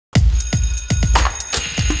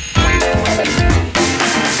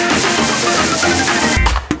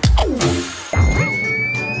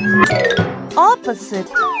opposite.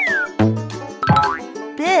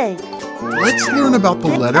 Big. Let's learn about the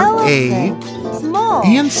letter A Small.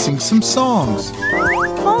 and sing some songs.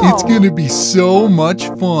 Tall. It's gonna be so much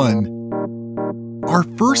fun. Our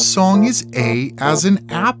first song is A as in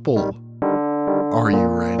apple. Are you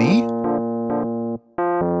ready?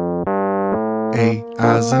 A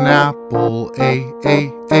as an apple, A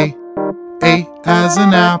as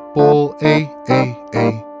an apple, A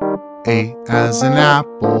as an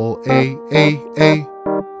apple, A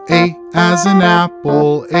as an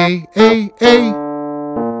apple, A.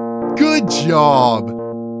 Good job!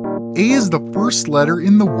 A is the first letter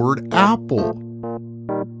in the word apple.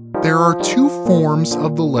 There are two forms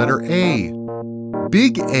of the letter A.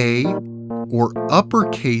 Big A, or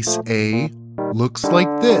uppercase A, looks like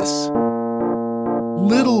this.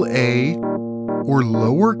 Little a, or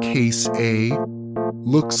lowercase a,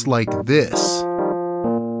 looks like this.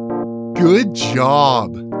 Good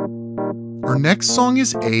job! Our next song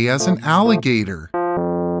is A as an alligator.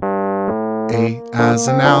 A as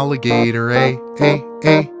an alligator, A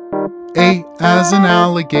as an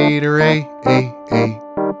alligator, A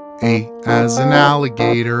as an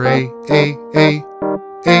alligator, A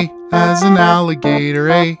as an alligator,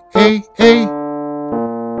 A.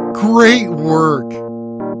 Great work!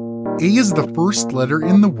 A is the first letter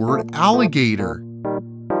in the word alligator.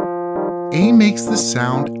 A makes the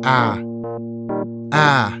sound ah.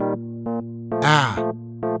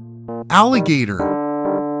 Alligator.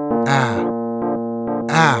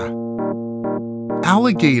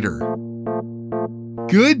 Alligator.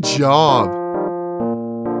 Good job!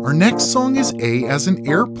 Our next song is A as an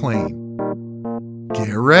airplane.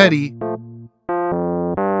 Get ready.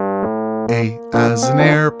 A as an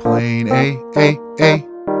airplane, A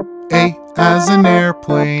as an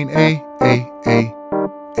airplane, A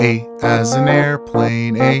as an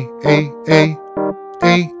airplane, A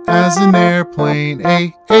as an airplane,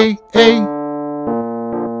 A.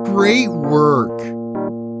 Great work!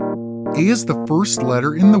 A is the first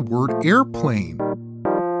letter in the word airplane.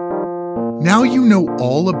 Now you know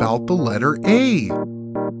all about the letter A.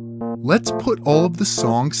 Let's put all of the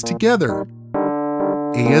songs together.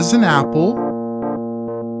 A as an apple,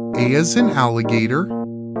 A as an alligator,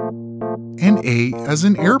 and A as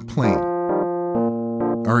an airplane.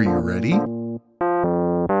 Are you ready?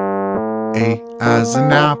 A as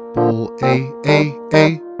an apple, A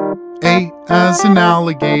as an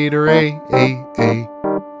alligator, A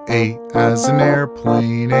as an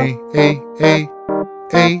airplane, A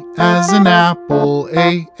as an apple,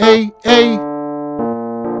 A.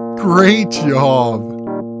 Great job!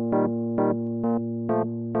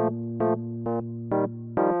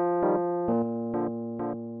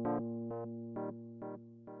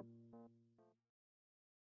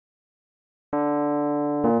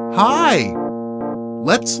 Hi!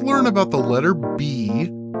 Let's learn about the letter B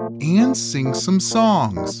and sing some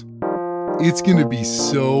songs. It's gonna be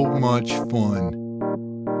so much fun.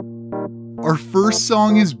 Our first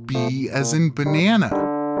song is B as in banana.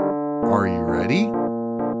 Are you ready?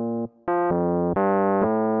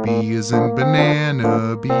 B as in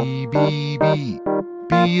banana, B. B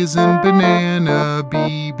as in banana,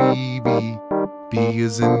 B. B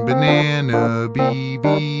as in banana, B.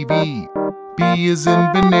 B as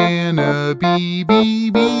in banana, B.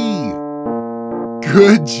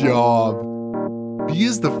 Good job! B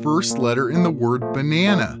is the first letter in the word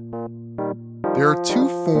banana. There are two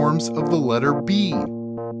forms of the letter B.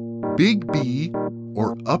 Big B,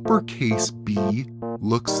 or uppercase B,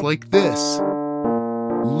 looks like this.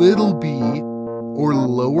 Little b, or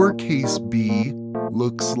lowercase b,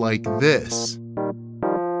 looks like this.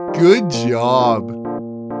 Good job!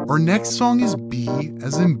 Our next song is B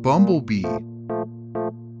as in bumblebee.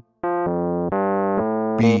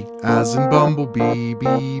 B as in bumblebee, B.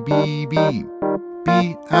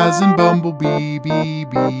 B as in bumblebee, B.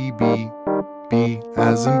 B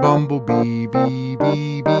as in bumblebee, B.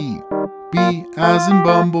 B as in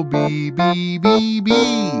bumblebee, B.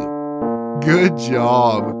 Good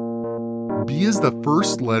job! B is the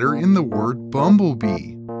first letter in the word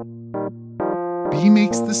bumblebee. B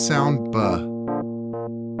makes the sound buh.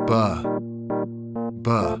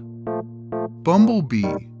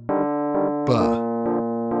 Bumblebee.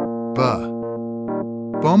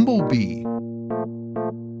 Bumblebee.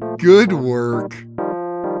 Good work!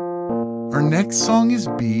 Our next song is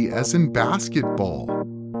B as in basketball.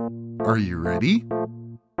 Are you ready?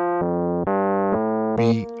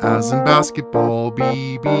 B as in basketball,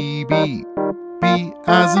 B. B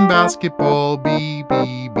as in basketball, B.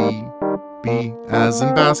 B as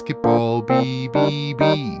in basketball, B. B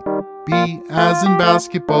as in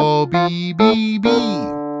basketball, B.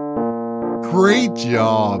 Great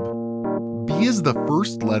job! B is the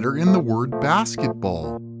first letter in the word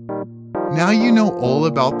basketball. Now you know all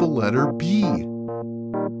about the letter B.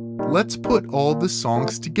 Let's put all the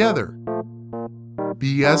songs together.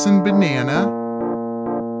 B as in banana,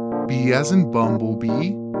 B as in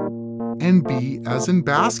bumblebee, and B as in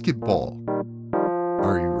basketball.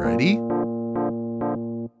 Are you ready?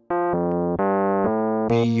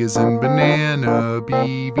 B is in banana,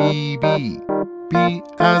 B, B, B. B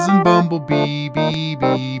as in bumblebee, B,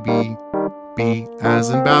 B, B. B as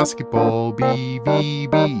in basketball, B, B,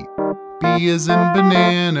 B. B is in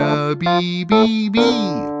banana, B, B, B.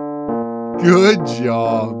 Good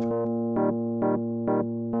job!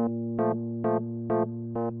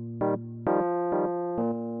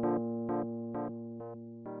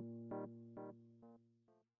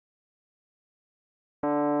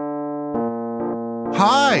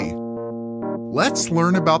 Hi! Let's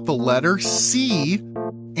learn about the letter C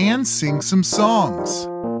and sing some songs.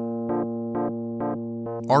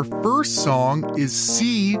 Our first song is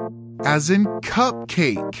C as in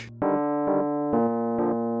cupcake.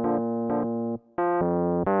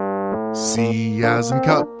 C as in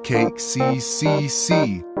cupcake, C, C,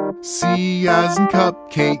 C. C as in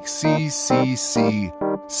cupcake, C, C, C.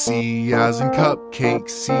 C as in cupcake,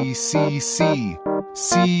 C, C, C.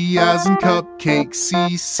 C as in cupcake,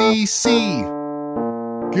 C, C, C.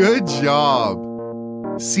 Good job!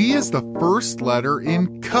 C is the first letter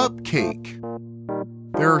in cupcake.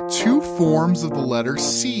 There are two forms of the letter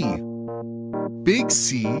C. Big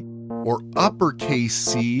C, or uppercase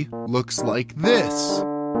C, looks like this.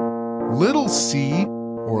 Little c,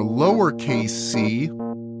 or lowercase c,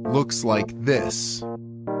 looks like this.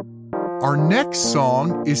 Our next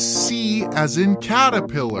song is C as in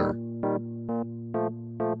caterpillar.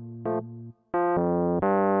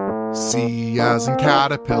 C as in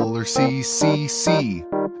caterpillar, C, C, C.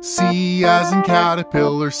 C as in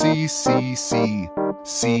caterpillar, C, C, C.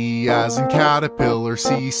 C as in caterpillar,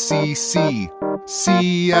 C, C, C.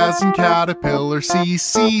 C as in caterpillar, C,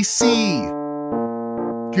 C, C.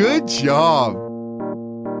 Good job!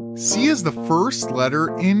 C is the first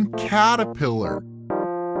letter in caterpillar.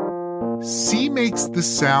 C makes the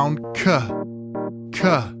sound k,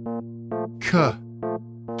 k, k.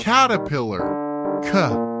 Caterpillar,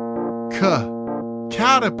 k, k.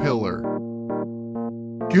 Caterpillar.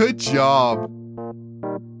 Good job!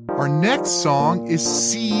 Our next song is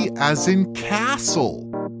C as in castle.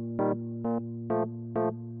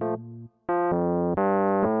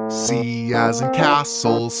 C as in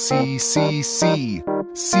castle, C, C, C.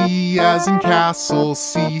 C as in castle,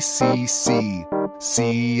 C, C, C.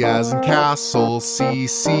 C as in castle, C,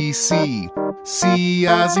 C, C. C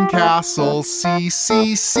as in castle, C,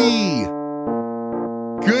 C, C.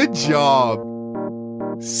 Good job!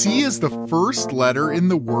 C is the first letter in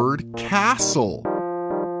the word castle.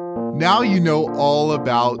 Now you know all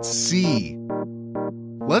about C.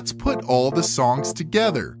 Let's put all the songs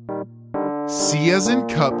together. C as in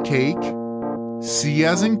cupcake, C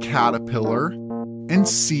as in caterpillar, and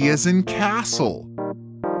C as in castle.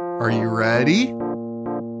 Are you ready?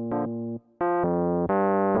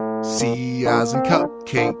 C as in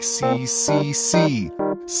cupcake, C, C, C.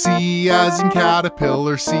 C as in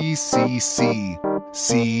caterpillar, C, C, C.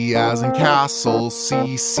 C as in castle,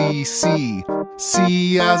 C, C, C.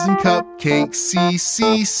 C as in cupcake, C,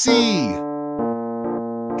 C, C.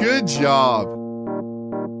 Good job!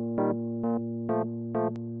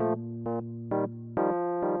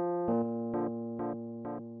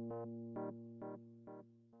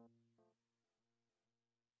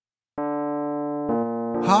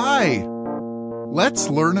 Hi! Let's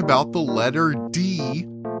learn about the letter D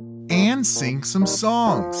and sing some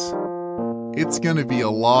songs. It's gonna be a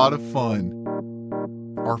lot of fun.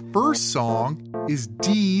 Our first song is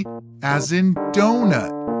D as in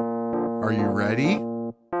donut. Are you ready?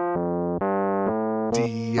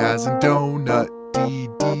 D as in donut, D,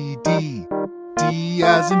 D, D. D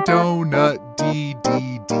as in donut, D,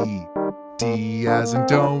 D, D. D as in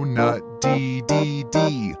donut, D, D,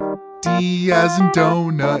 D. D as in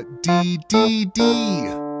donut, D, D, D.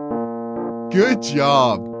 Good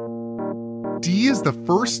job! D is the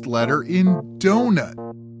first letter in donut.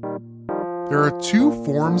 There are two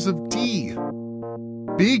forms of D.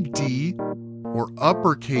 Big D, or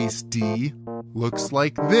uppercase D, looks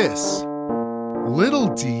like this. Little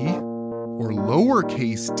d, or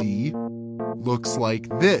lowercase d, looks like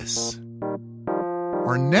this.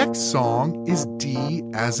 Our next song is D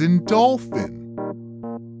as in dolphin.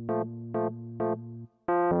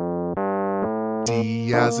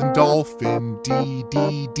 D as in dolphin, D,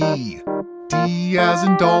 D, D. D as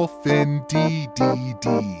in dolphin, D, D,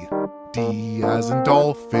 D. D as in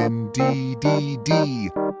dolphin, D, D, D.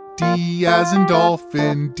 D as in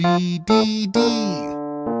dolphin, D, D, D.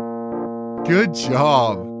 Good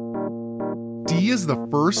job. D is the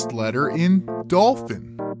first letter in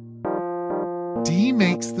dolphin. D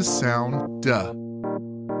makes the sound duh,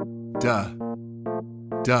 duh,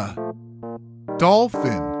 duh.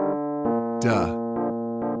 Dolphin, duh,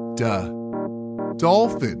 duh.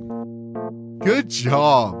 Dolphin. Good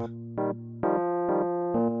job.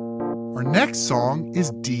 Our next song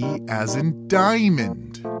is D as in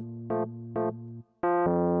diamond.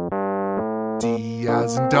 D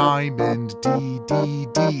as in diamond, D, D,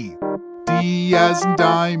 D. D as in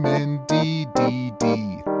diamond, D, D,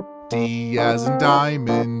 D. D as in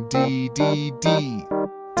diamond, D, D, D.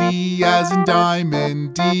 D as in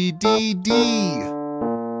diamond, D, D, D.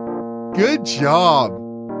 Good job.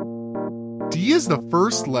 D is the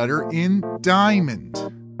first letter in diamond.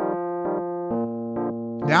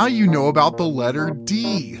 Now you know about the letter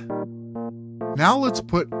D. Now let's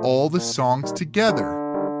put all the songs together.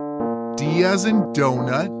 D as in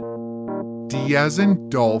donut, D as in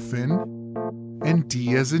dolphin, and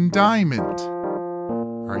D as in diamond.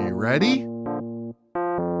 Are you ready?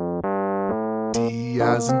 D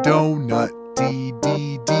as in donut, D,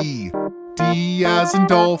 D, D. D as in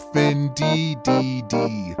dolphin, D, D,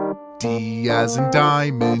 D. D as in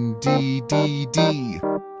diamond, D, D, D.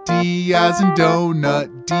 D as in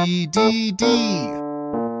donut, D, D, D.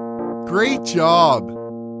 Great job!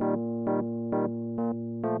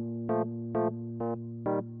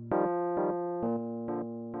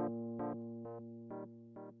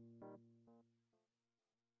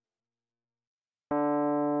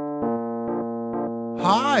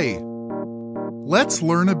 Hi! Let's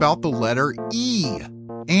learn about the letter E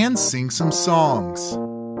and sing some songs.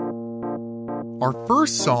 Our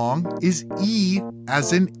first song is E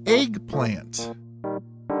as in eggplant.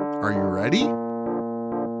 Are you ready?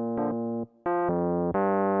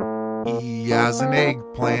 E as in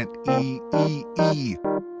eggplant, E, E, E.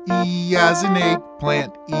 E as in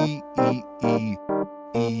eggplant, E, E, E.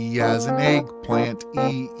 E as in eggplant,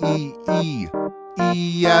 E, E, E.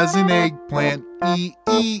 E as in eggplant, E,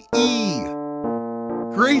 E, E.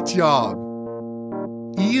 Great job!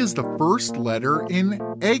 E is the first letter in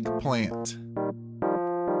eggplant.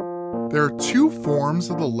 There are two forms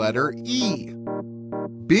of the letter E.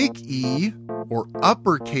 Big E, or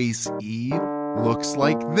uppercase E, looks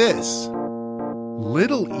like this.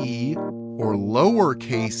 Little e, or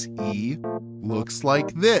lowercase e, looks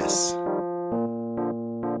like this.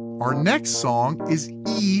 Our next song is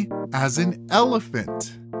E as in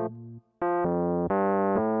elephant.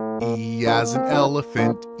 E as in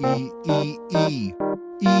elephant, E, E, E.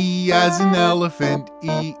 E as in elephant,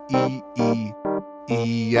 E, E, E.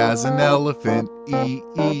 E as in elephant, E,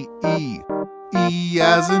 E, E. E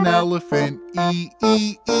as in elephant, E,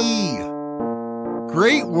 E, E.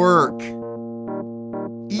 Great work!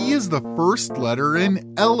 E is the first letter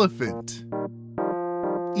in elephant.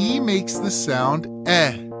 E makes the sound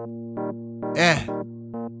eh, eh,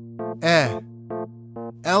 eh.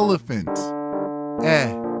 Elephant,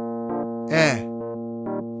 eh, eh.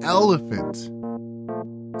 Elephant.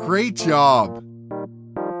 Great job!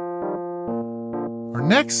 Our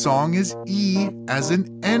next song is E as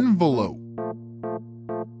in envelope.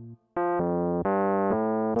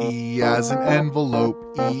 E as in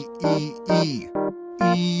envelope, E, E, E.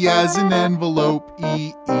 E as in envelope,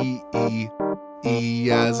 E, E, E. E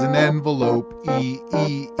as in envelope, E,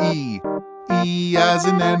 E, E. E as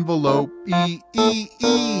in envelope, E, E,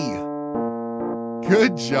 E.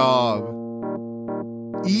 Good job!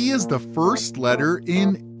 E is the first letter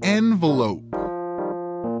in envelope.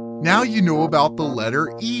 Now you know about the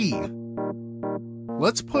letter E.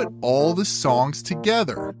 Let's put all the songs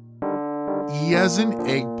together. E as in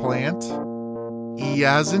eggplant, E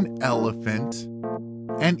as in elephant,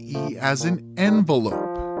 and E as in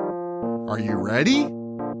envelope. Are you ready?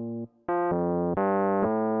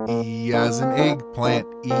 E as in eggplant,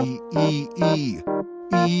 E, E, E.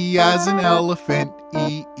 E as in elephant,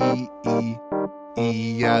 E, E, E.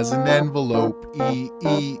 E as in envelope, E,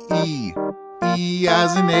 E, E. E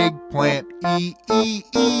as in eggplant, E, E,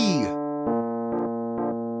 E.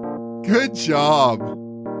 Good job!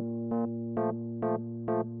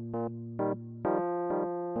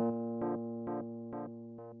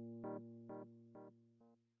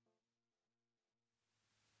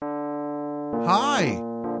 Hi!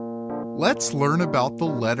 Let's learn about the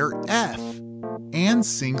letter F and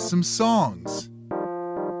sing some songs.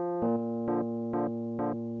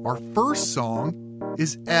 Our first song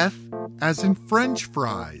is F as in French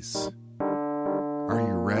fries. Are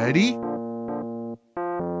you ready?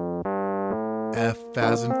 F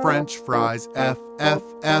as in French fries, F, F,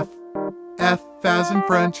 F. F as in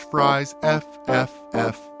French fries, F, F,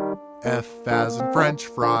 F. F as in French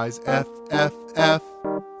fries, F, F, F.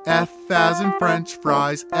 F as in French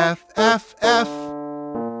fries, F, F, F.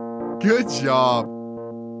 Good job.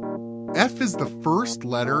 F is the first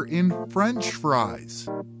letter in French fries.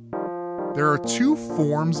 There are two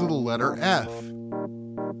forms of the letter F.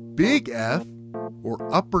 Big F,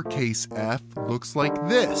 or uppercase F, looks like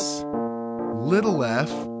this. Little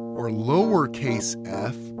f, or lowercase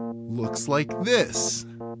f, looks like this.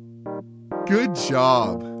 Good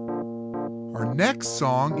job. Our next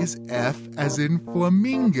song is F as in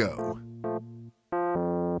flamingo.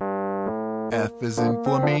 F as in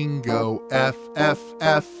flamingo, F, F,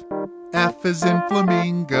 F. F as in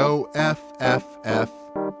flamingo, F, F, F.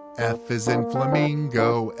 F as in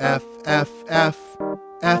flamingo, F, F, F.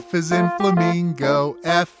 F as in flamingo,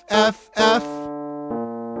 F, F, F.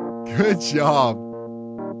 Good job.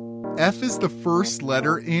 F is the first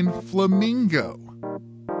letter in flamingo.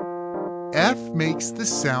 F makes the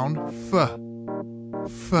sound F,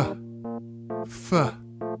 F, F.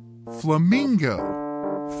 Flamingo,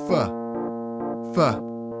 F, F.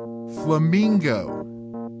 Flamingo.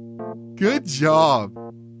 Good job.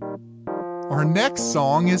 Our next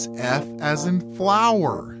song is F as in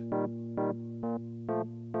flower.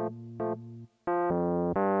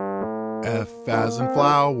 F as in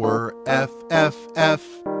flower, F, F, F.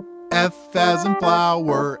 F as in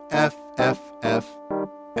flower, F, F, F.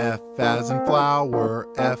 F as in flower,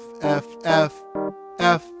 F, F, F.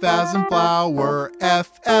 F as in flower,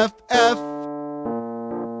 F, F, F.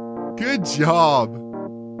 Good job.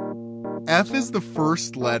 F is the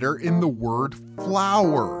first letter in the word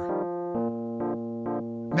flower.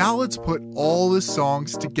 Now let's put all the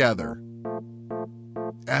songs together.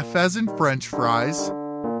 F as in French fries,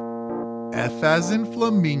 F as in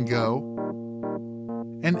flamingo,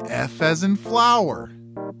 and F as in flower.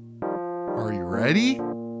 Are you ready?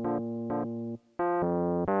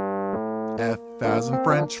 F as in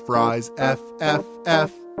French fries, F, F,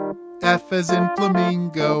 F. F as in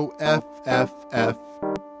flamingo, F, F, F.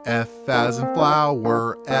 F as in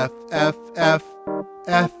flower, F, F, F.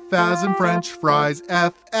 F as in French fries,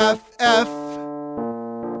 F, F, F.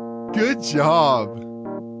 Good job.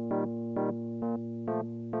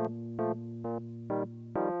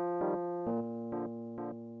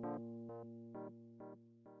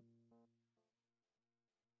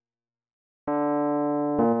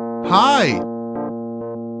 Hi!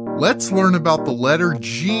 Let's learn about the letter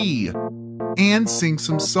G and sing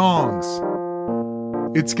some songs.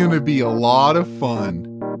 It's gonna be a lot of fun.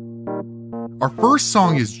 Our first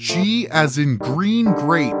song is G as in green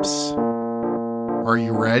grapes. Are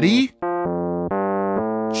you ready?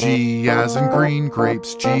 G as in green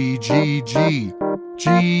grapes, G, G, G.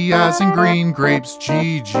 G as in green grapes,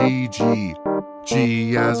 G, G, G.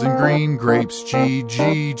 G as in green grapes, G,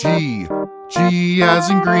 G, G. G as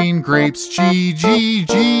in green grapes, G, G,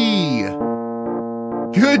 G.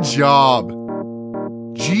 Good job.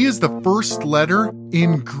 G is the first letter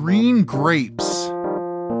in green grapes.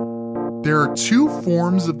 There are two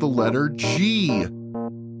forms of the letter G.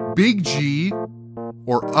 Big G,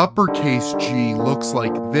 or uppercase G, looks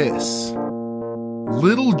like this.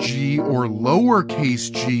 Little g, or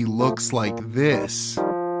lowercase g, looks like this.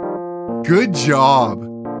 Good job!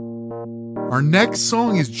 Our next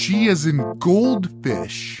song is G as in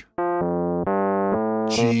goldfish.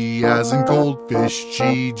 G as in goldfish,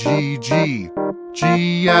 G, G, G.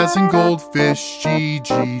 G as in goldfish, G,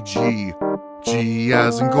 G, G. G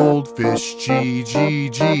as in goldfish, G, G,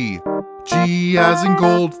 G. G as in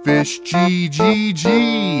goldfish, G, G,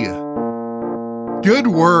 G. Good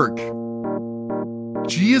work!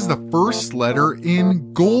 G is the first letter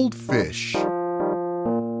in goldfish.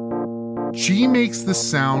 G makes the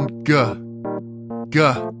sound G, G,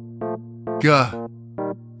 G.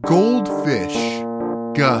 Goldfish,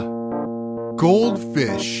 G,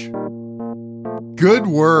 goldfish. Good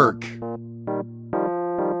work!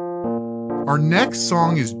 Our next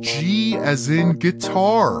song is G as in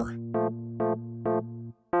guitar.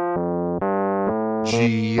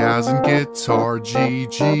 G as in guitar, G,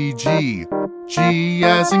 G, G. G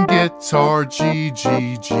as in guitar, G,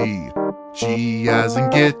 G, G. G as in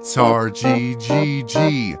guitar, G, G,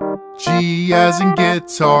 G. G as in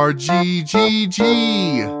guitar, G, G,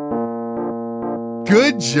 G.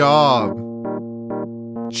 Good job!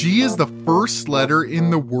 G is the first letter in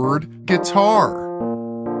the word guitar.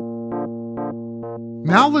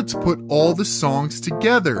 Now let's put all the songs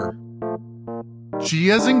together. G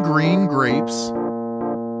as in green grapes,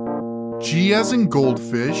 G as in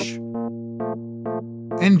goldfish,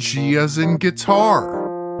 and G as in guitar.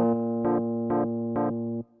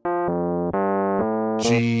 G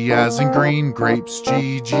G as in green grapes,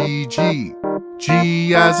 G, G, G.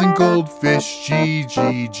 G as in goldfish, G,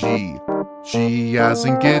 G, G. G as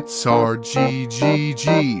in guitar, G, G,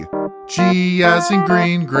 G. G as in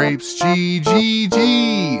green grapes, G, G,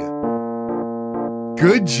 G.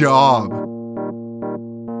 Good job!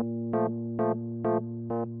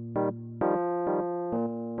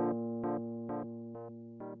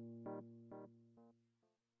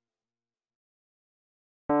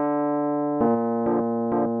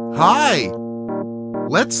 Hi!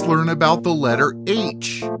 Let's learn about the letter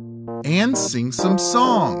H and sing some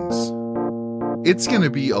songs. It's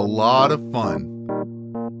gonna be a lot of fun.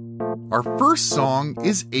 Our first song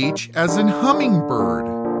is H as in hummingbird.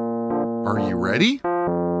 Are you ready?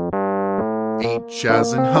 H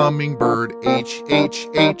as in hummingbird, H, H,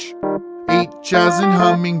 H. H as in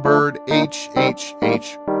hummingbird, H, H,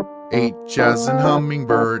 H. H as in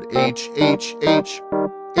hummingbird, H, H, H.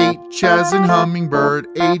 H as in hummingbird,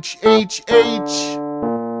 H, H, H.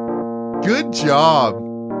 Good job!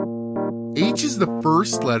 H is the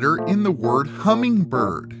first letter in the word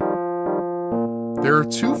hummingbird. There are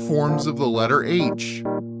two forms of the letter H.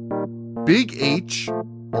 Big H,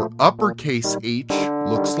 or uppercase H,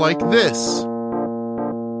 looks like this.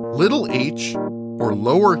 Little h, or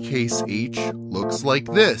lowercase h, looks like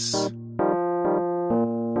this.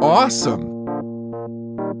 Awesome!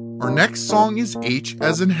 Our next song is H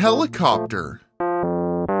as in helicopter.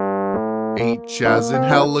 H as in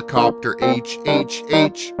helicopter, H, H,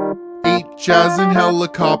 H. H as in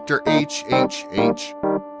helicopter, H, H, H.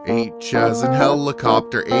 H as in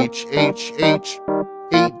helicopter, H, H, H.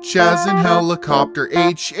 H as in helicopter,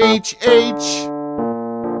 H, H, H.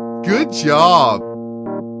 Good job!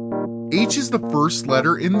 H is the first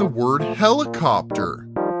letter in the word helicopter.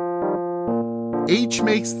 H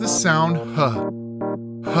makes the sound H.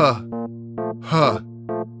 H, H.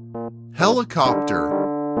 Helicopter,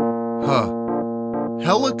 H.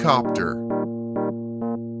 Helicopter.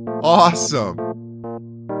 Awesome!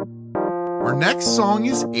 Our next song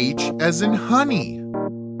is H as in honey.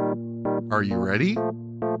 Are you ready?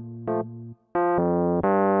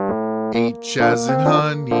 H as in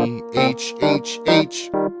honey, H, H,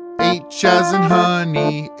 H. H as in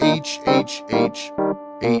honey, H, H, H.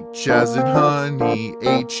 H as in honey,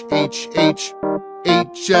 H, H, H.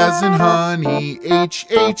 H as in honey, H,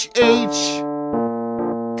 H, H.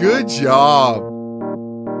 Good job!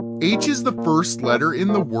 H is the first letter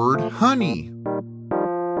in the word honey.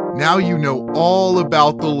 Now you know all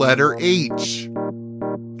about the letter H.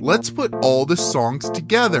 Let's put all the songs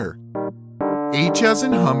together. H as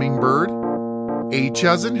in hummingbird, H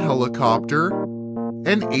as in helicopter,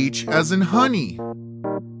 and H as in honey.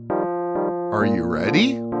 Are you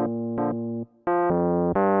ready?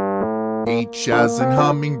 H as in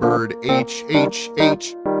hummingbird, H, H,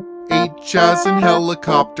 H. H as in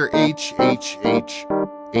helicopter, H, H, H.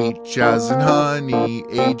 H as in honey,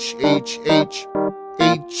 H, H, H.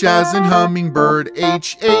 H as in hummingbird,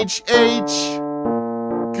 H, H, H.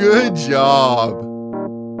 Good job!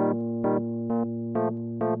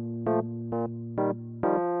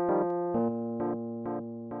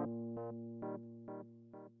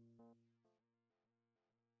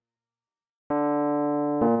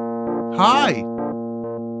 Hi!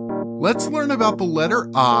 Let's learn about the letter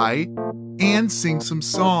I and sing some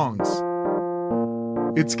songs.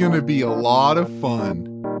 It's gonna be a lot of fun.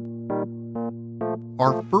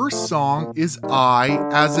 Our first song is I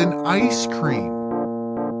as in ice cream.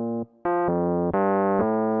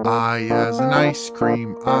 I as in ice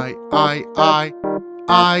cream, I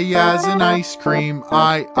as in ice cream,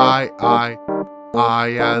 I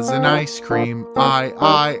as in ice cream, I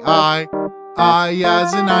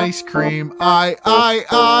as in ice cream, I.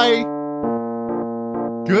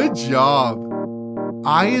 Good job!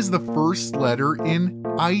 I is the first letter in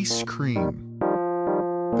ice cream.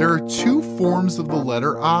 There are two forms of the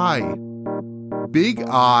letter I. Big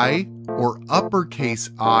I, or uppercase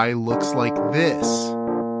I, looks like this.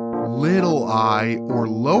 Little I, or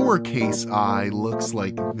lowercase I, looks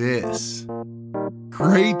like this.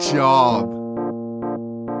 Great job!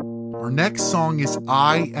 Our next song is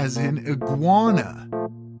I as in iguana.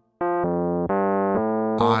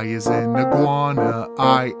 I as in iguana,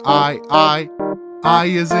 I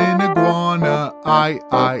as in iguana, I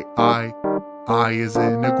as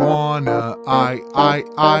in iguana, I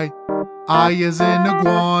as in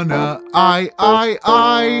iguana,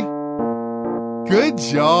 I. Good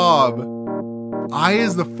job! I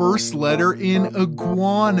is the first letter in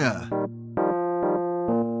iguana.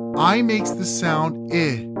 I makes the sound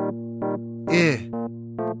I.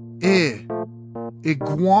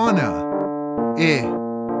 Iguana,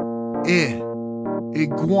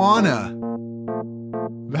 iguana.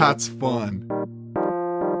 That's fun.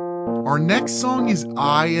 Our next song is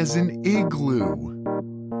I as in igloo.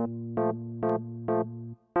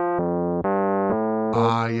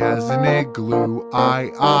 I as in igloo,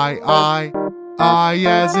 I. I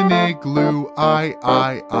as in igloo, I.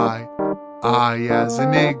 I as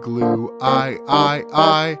in igloo, I.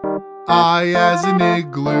 I as in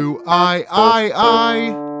igloo, I.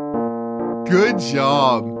 Good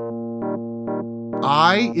job.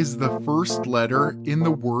 I is the first letter in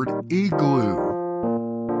the word igloo.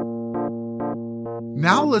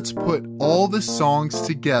 Now let's put all the songs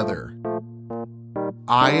together.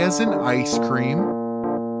 I as in ice cream,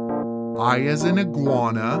 I as in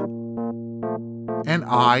iguana, and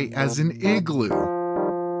I as in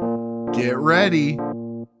igloo. Get ready.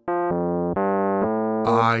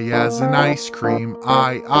 I as in ice cream,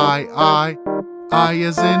 I. I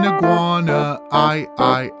as in iguana, I.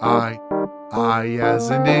 I as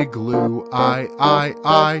in igloo, I.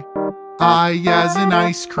 I as in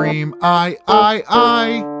ice cream, I.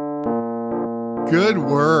 Good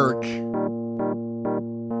work.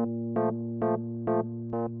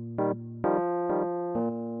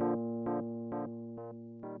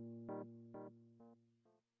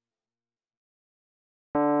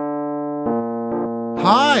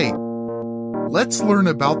 Hi! Let's learn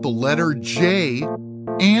about the letter J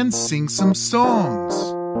and sing some songs.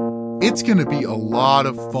 It's gonna be a lot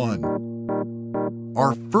of fun.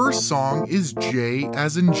 Our first song is J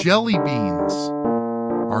as in jelly beans.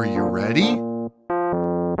 Are you ready?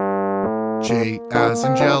 J as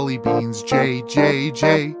in jelly beans, J.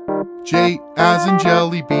 J as in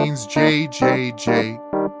jelly beans, J. J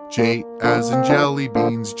as in jelly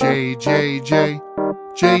beans, J. J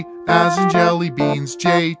as in jelly beans,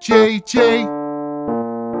 J.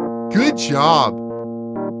 Good job!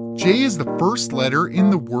 J is the first letter in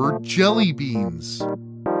the word jelly beans.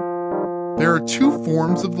 There are two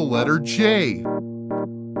forms of the letter J.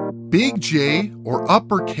 Big J or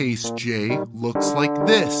uppercase J looks like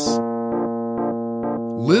this.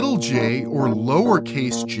 Little j or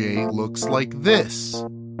lowercase j looks like this.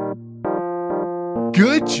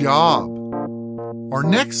 Good job! Our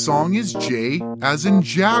next song is J as in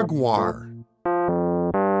jaguar.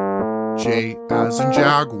 J as in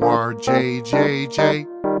jaguar, J. J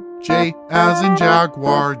as in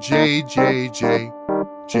jaguar, J. J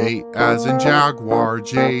as in jaguar,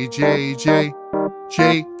 J. J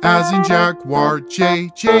as in jaguar, J.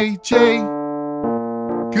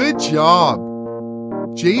 Good job!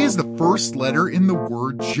 J is the first letter in the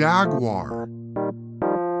word jaguar.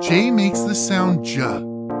 J makes the sound J.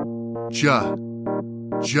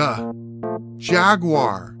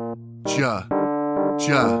 Jaguar, J.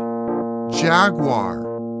 Jaguar.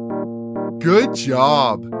 Good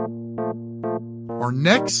job! Our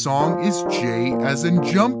next song is J as in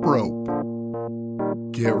jump rope.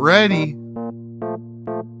 Get ready!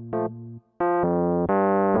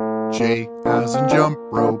 J as in jump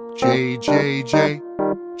rope, J. J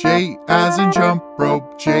as in jump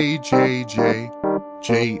rope, J.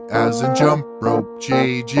 J as in jump rope,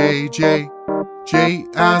 J. J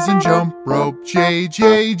as in jump rope, J.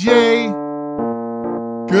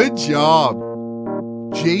 Good job!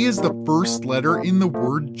 J is the first letter in the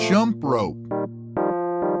word jump rope.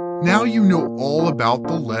 Now you know all about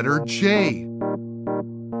the letter J.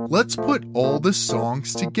 Let's put all the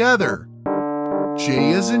songs together.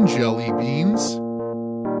 J as in jelly beans,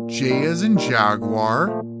 J as in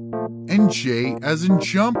jaguar, and J as in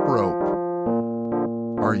jump rope.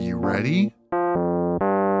 Are you ready?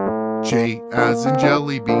 J as in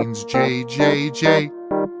jelly beans, J. J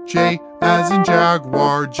as in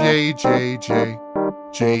jaguar, J.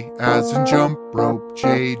 J as in jump rope,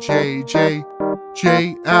 J. J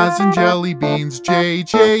as in jelly beans, J.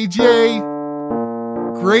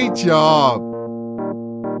 Great job!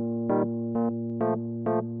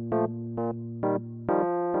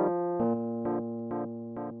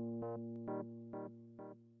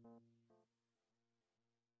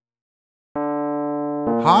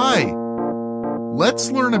 Hi!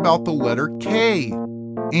 Let's learn about the letter K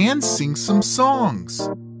and sing some songs.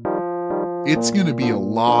 It's gonna be a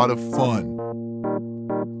lot of fun.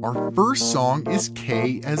 Our first song is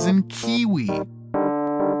K as in kiwi.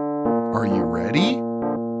 Are you ready?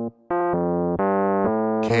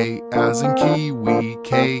 K as in kiwi,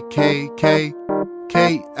 K.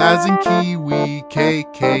 K as in kiwi, K.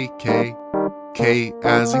 K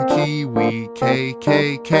as in kiwi, K.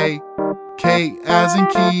 K as in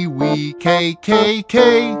kiwi, K.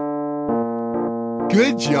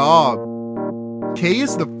 Good job! K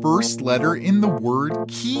is the first letter in the word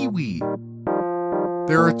kiwi.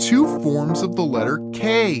 There are two forms of the letter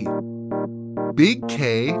K. Big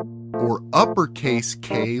K or uppercase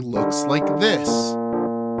K looks like this.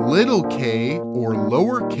 Little k or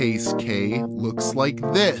lowercase k looks like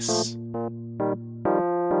this.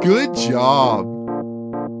 Good job!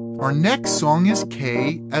 Our next song is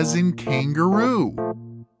K as in kangaroo.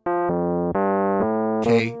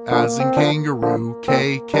 K as in kangaroo,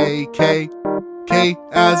 K, K, K. K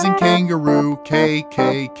as in kangaroo, K,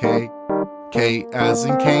 K, K. K as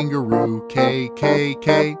in kangaroo, K, K,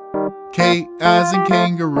 K. K as in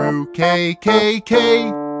kangaroo, K, K,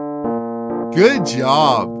 K. Good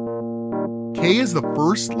job! K is the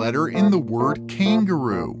first letter in the word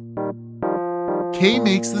kangaroo. K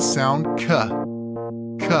makes the sound K,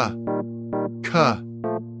 K, K.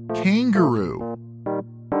 Kangaroo,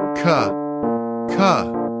 K, K.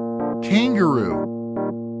 Kangaroo.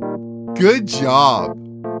 Good job!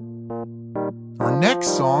 Our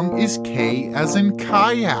next song is K as in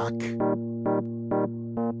kayak.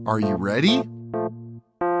 Are you ready?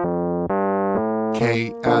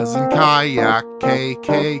 K as in kayak, K,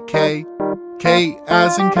 K, K. K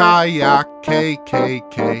as in kayak, K, K,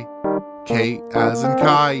 K. K as in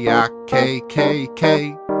kayak, K, K,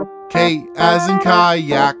 K. K as in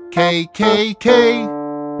kayak, K, K, K.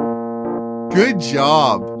 Good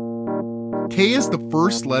job! K is the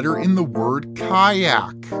first letter in the word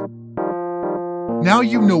kayak. Now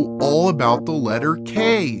you know all about the letter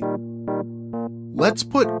K. Let's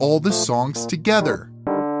put all the songs together.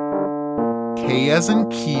 K as in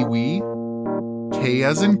kiwi, K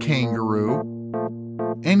as in kangaroo,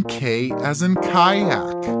 and K as in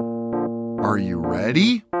kayak. Are you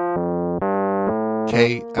ready?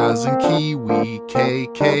 K as in kiwi, K,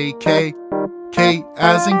 K, K. K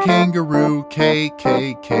as in kangaroo, K,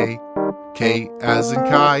 K, K. K as in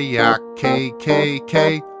kayak, K, K,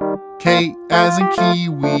 K. K as in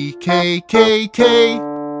kiwi, K, K, K.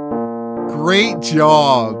 Great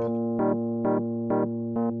job!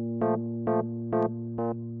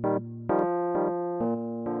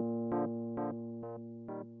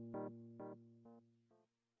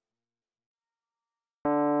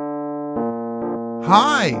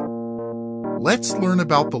 Hi! Let's learn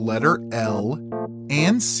about the letter L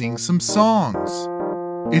and sing some songs.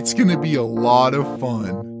 It's gonna be a lot of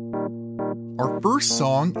fun. Our first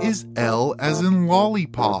song is L as in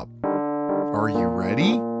lollipop. Are you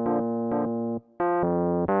ready?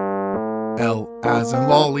 L as in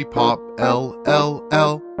lollipop, L, L,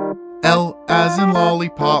 L. L as in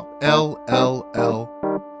lollipop, L, L, L.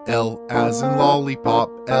 L as in lollipop,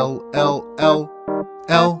 L, L, L.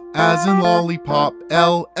 L as in lollipop,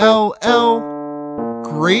 L, L, L.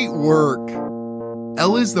 Great work!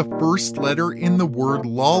 L is the first letter in the word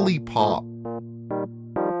lollipop.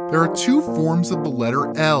 There are two forms of the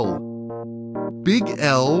letter L. Big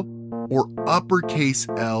L or uppercase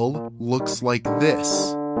L looks like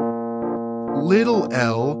this. Little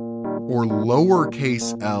l or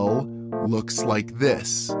lowercase l looks like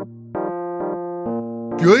this.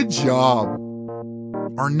 Good job!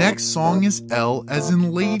 Our next song is L as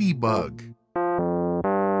in ladybug.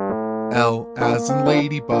 L as in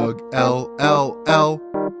ladybug, L, L, L.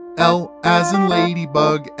 L as in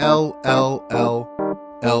ladybug, L, L, L.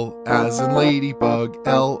 L as in ladybug,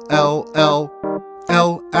 L, L, L.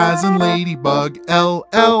 L as in ladybug, L,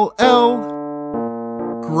 L,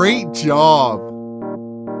 L. Great job!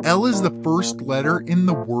 L is the first letter in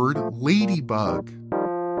the word ladybug.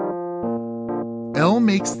 L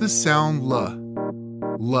makes the sound L,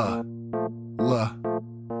 L, L.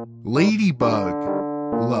 Ladybug,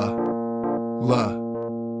 L,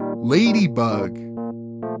 L. Ladybug.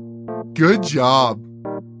 Good job!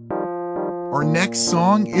 Our next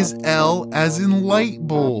song is L as in light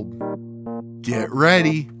bulb. Get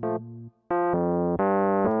ready.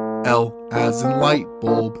 L as in light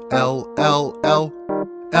bulb, L, L, L.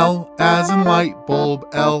 L as in light bulb,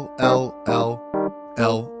 L, L, L.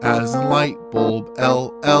 L as in light bulb,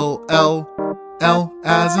 L, L, L. L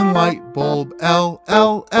as in light bulb, L,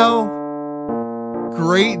 L, L.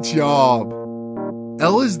 Great job!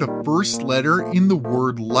 L is the first letter in the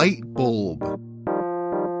word light bulb.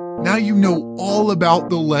 Now you know all about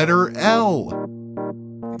the letter L.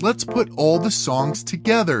 Let's put all the songs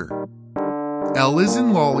together. L as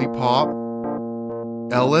in lollipop,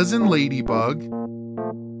 L as in ladybug,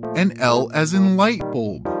 and L as in light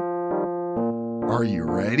bulb. Are you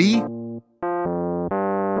ready?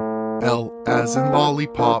 L as in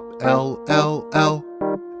lollipop, L, L, L.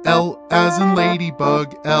 L as in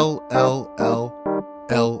ladybug, L, L, L.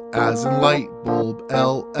 L as in light bulb,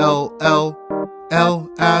 L, L, L. L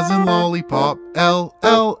as in lollipop, L,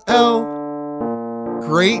 L, L.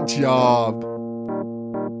 Great job!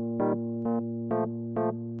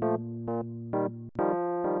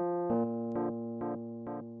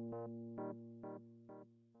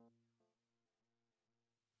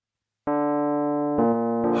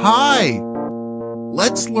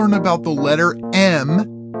 let's learn about the letter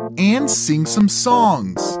M and sing some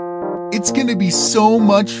songs. It's gonna be so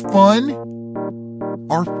much fun.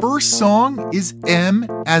 Our first song is M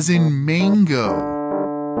as in mango.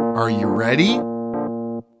 Are you ready?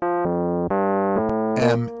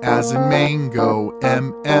 M as in mango,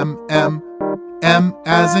 M, M, M. M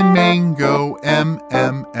as in mango, M,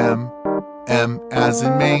 M, M. M as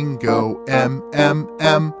in mango, M, M,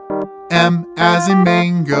 M. M as in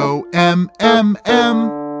mango, M, M,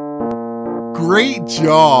 M. Great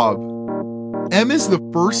job! M is the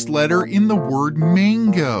first letter in the word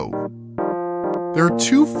mango. There are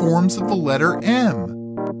two forms of the letter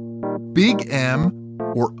M. Big M,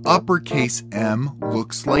 or uppercase M,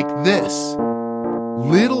 looks like this.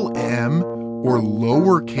 Little m, or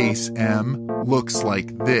lowercase m, looks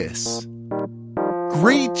like this.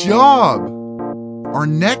 Great job! Our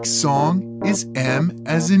next song is M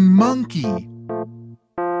as in monkey.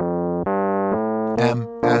 M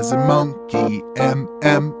as in monkey, M,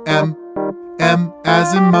 M, M. M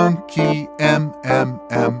as in monkey, M, M,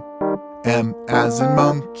 M. M as in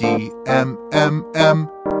monkey, M, M, M.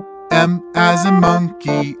 M as in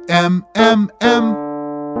monkey, M, M, M.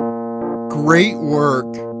 Great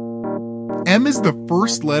work! M is the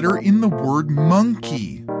first letter in the word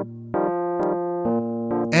monkey.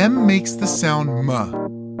 M makes the sound M.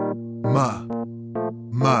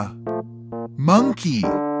 Monkey.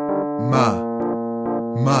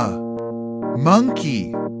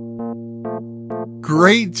 Monkey.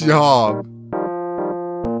 Great job!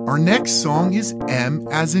 Our next song is M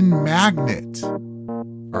as in magnet.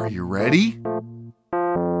 Are you ready?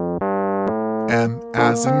 M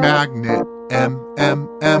as in magnet, M, M,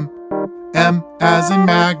 M. M as in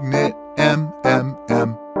magnet, M, M,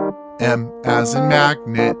 M. M as in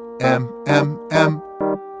magnet, M, M, M.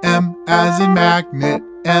 M as in magnet,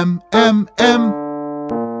 M, M, M.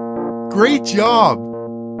 Great job!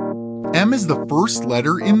 M is the first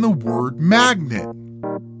letter in the word magnet.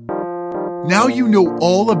 Now you know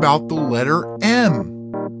all about the letter M.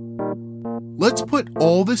 Let's put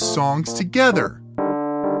all the songs together.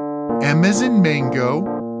 M as in mango,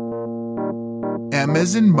 M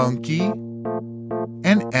as in monkey,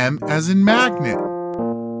 and M as in magnet.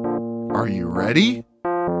 Are you ready?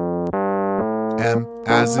 M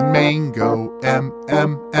as in mango, M,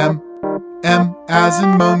 M, M. M as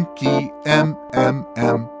in monkey, M, M,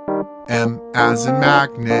 M. M as in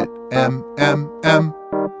magnet, M, M, M.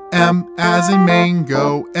 M as in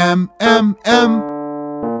mango, M, M, M.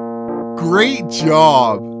 Great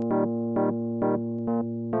job!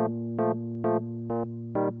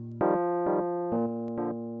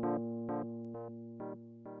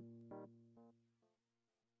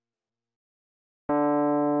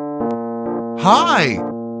 Hi!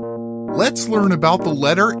 Let's learn about the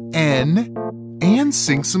letter N and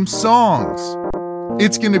sing some songs.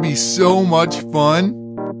 It's gonna be so much fun.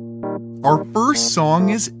 Our first song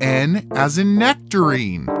is N as in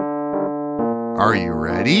nectarine. Are you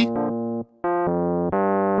ready?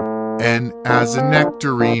 N as in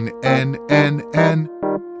nectarine, N, N, N.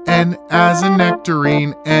 N as in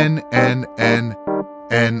nectarine, N, N, N.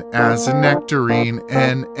 N as in nectarine,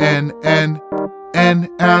 N, N, N. N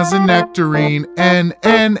as in nectarine, N,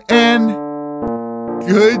 N, N.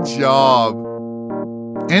 Good job!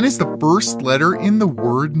 N is the first letter in the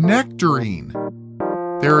word nectarine.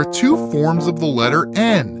 There are two forms of the letter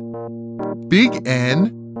N. Big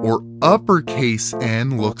N, or uppercase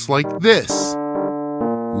N, looks like this.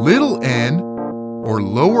 Little n, or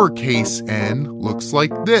lowercase n, looks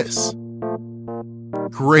like this.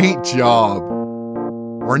 Great job!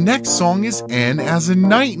 Our next song is N as in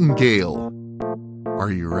nightingale. Are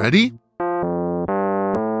you ready?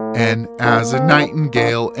 N as in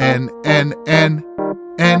nightingale, N, N, N.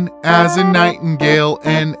 N as in nightingale,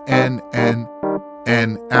 N, N, N.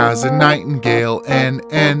 N as in nightingale, N,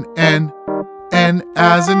 N, N. N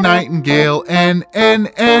as in nightingale, N, N,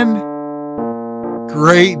 N.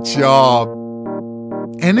 Great job!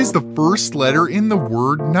 N is the first letter in the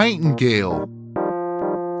word nightingale.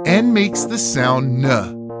 N makes the sound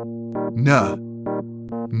N.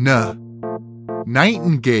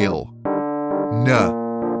 Nightingale.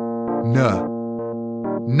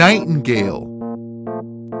 Nightingale.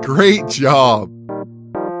 Great job!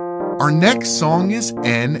 Our next song is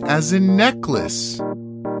N as in necklace.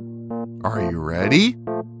 Are you ready?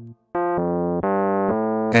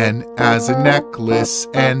 N as a necklace,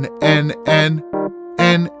 N, N, N.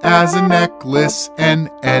 N as a necklace, N,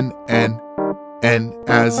 N, N. N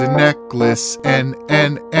as a necklace, N,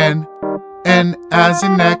 N, N. N as a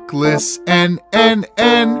necklace, N, N,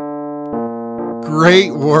 N.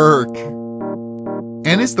 Great work!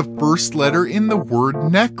 N is the first letter in the word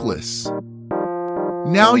necklace.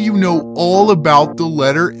 Now you know all about the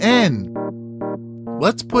letter N.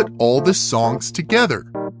 Let's put all the songs together.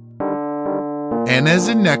 N as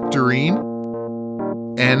in nectarine,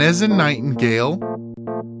 N as in nightingale,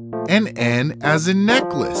 and N as in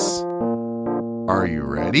necklace. Are you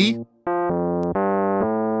ready?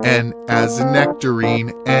 N as in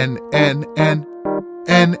nectarine, N, N, N.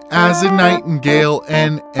 N as in nightingale,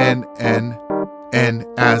 N, N, N. N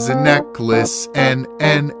as in necklace, N,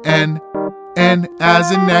 N, N. N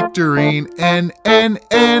as in nectarine, N, N,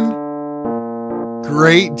 N.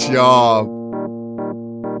 Great job!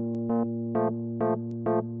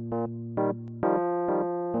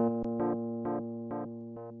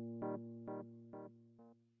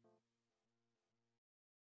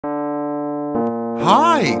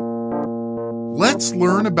 Hi! Let's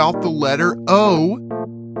learn about the letter O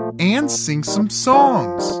and sing some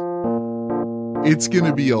songs. It's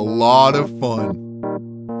gonna be a lot of fun.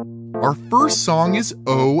 Our first song is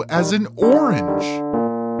O as in orange.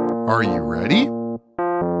 Are you ready?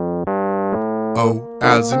 O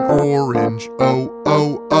as in orange, O,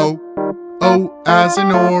 O, O. O as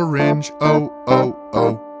in orange, O, O,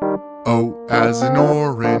 O. O as in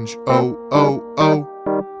orange, O, O, O.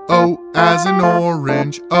 O as in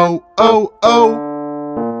orange, O, O,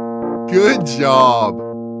 O. Good job!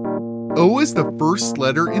 O is the first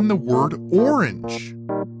letter in the word orange.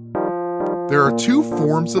 There are two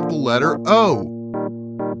forms of the letter O.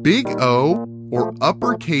 Big O, or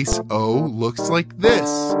uppercase O, looks like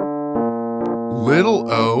this.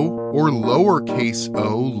 Little o, or lowercase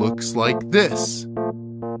o, looks like this.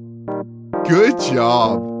 Good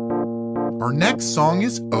job! Our next song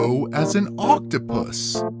is O as in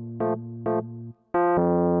octopus.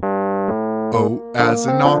 O as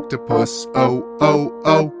in octopus, O, O,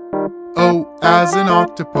 O. O as in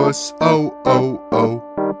octopus, O, O, O.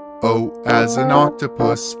 O as in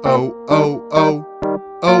octopus, O, O, O.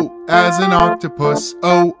 O as in octopus,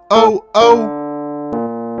 O, O, O.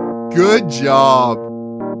 Good job!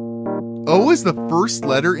 O is the first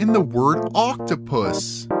letter in the word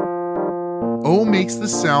octopus. O makes the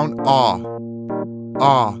sound ah.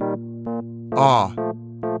 Ah. Ah.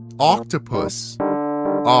 Octopus.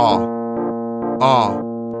 Ah. Ah.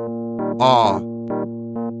 Ah.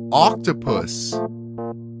 Octopus.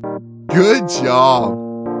 Good job!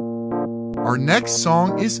 Our next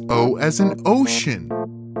song is O as in ocean.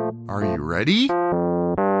 Are you ready?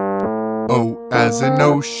 O as in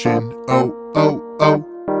ocean, O, O, O.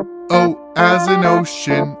 O as in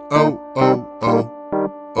ocean, O, O, O.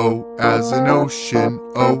 O as in ocean,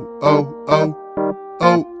 O, O, O.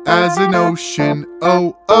 O as in ocean,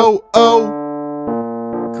 O, O,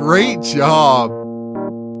 O. Great job!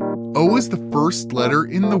 O is the first letter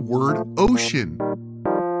in the word ocean.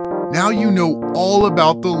 Now you know all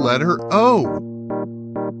about the letter O.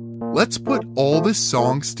 Let's put all the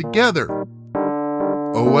songs together.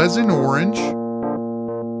 O as in orange,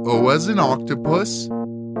 O as in octopus,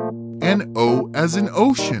 and O as in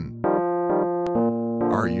ocean.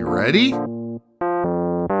 Are you ready?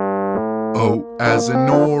 O as in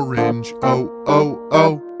orange, O, O,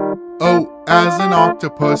 O. O as in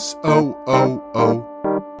octopus, O, O, O.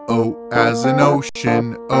 O as in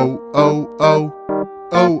ocean, O, O, O.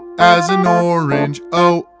 O as in orange,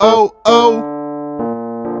 O, O,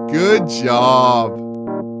 O. Good job!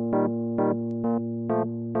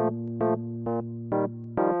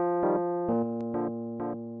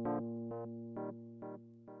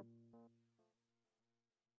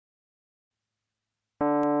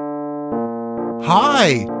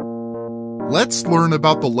 Hi! Let's learn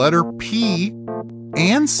about the letter P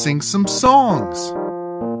and sing some songs.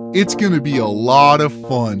 It's gonna be a lot of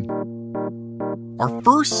fun. Our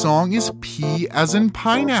first song is P as in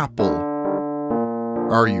pineapple.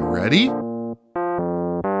 Are you ready?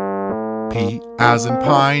 P as in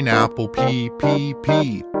pineapple, P, P,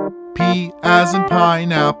 P. P as in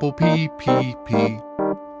pineapple, P, P, P.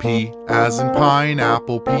 P as in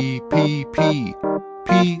pineapple, P, P, P.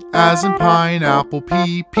 P as in pineapple,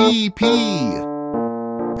 P, P, P.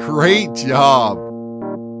 Great job!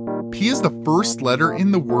 P is the first letter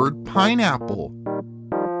in the word pineapple.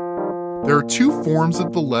 There are two forms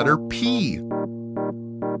of the letter P.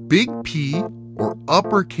 Big P, or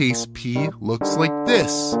uppercase P, looks like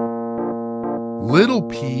this. Little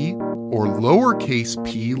p, or lowercase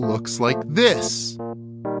p, looks like this.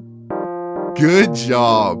 Good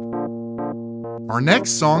job! Our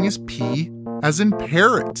next song is P as in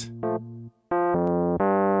parrot.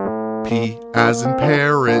 P as in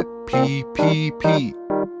parrot, P, P, P.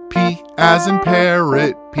 P as in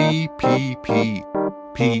parrot, P, P, P.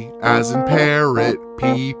 P as in parrot,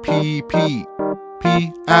 P, P, P.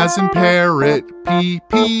 P as in parrot, P,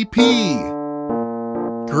 P, P.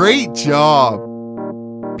 Great job!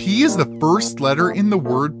 P is the first letter in the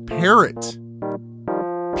word parrot.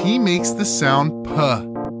 P makes the sound P.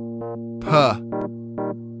 P.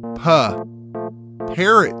 P.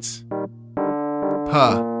 Parrot. P.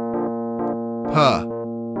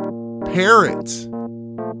 P. Parrot.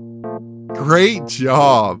 Great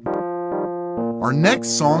job! Our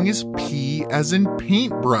next song is P as in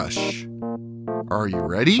paintbrush. Are you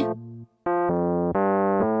ready?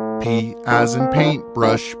 P as in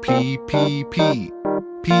paintbrush, P, P, P.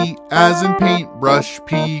 P as in paintbrush,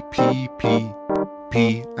 P, P, P.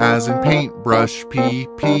 P as in paintbrush, P,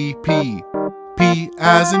 P, P. P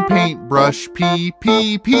as in paintbrush, P,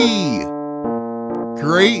 P, P.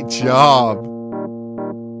 Great job!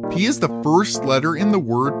 P is the first letter in the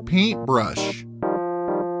word paintbrush.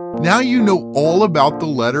 Now you know all about the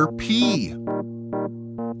letter P.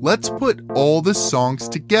 Let's put all the songs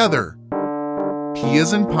together. P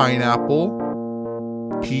as in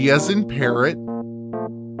pineapple, P as in parrot,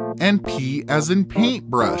 and P as in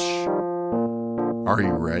paintbrush. Are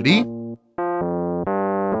you ready?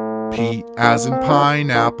 P as in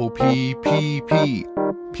pineapple, P, P, P.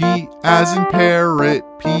 P as in parrot,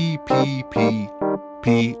 P, P, P.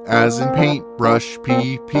 P as in paintbrush,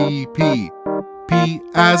 P, P, P. P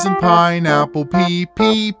as in pineapple, P,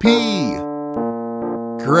 P, P.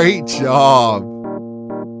 Great job!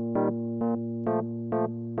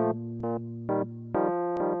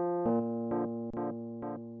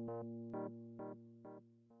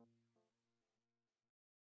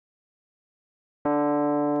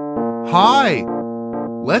 Hi!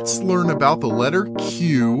 Let's learn about the letter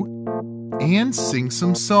Q and sing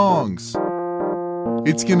some songs.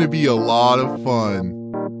 It's gonna be a lot of fun.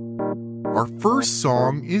 Our first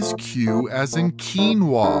song is Q as in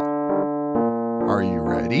quinoa. Are you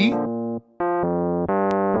ready?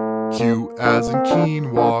 Q as in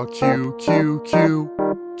quinoa, Q, Q, Q.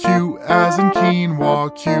 Q as in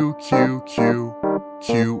quinoa, Q, Q, Q.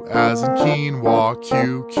 Q as in quinoa,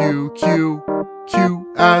 Q, Q, Q.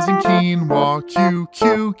 Q as in quinoa, Q,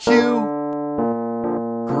 Q, Q.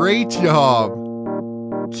 Great job!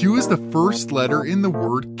 Q is the first letter in the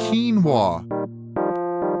word quinoa.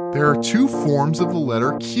 There are two forms of the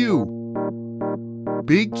letter Q.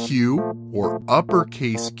 Big Q, or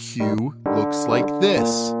uppercase Q, looks like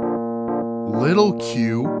this. Little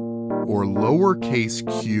q, or lowercase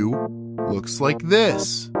q, looks like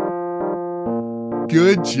this.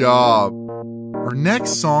 Good job! Our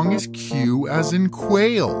next song is Q as in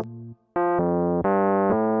quail.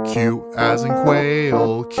 Q as in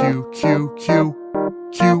quail, Q, Q, Q.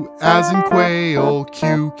 Q as in quail,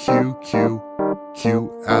 Q, Q, Q.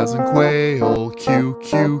 Q as in quail, Q,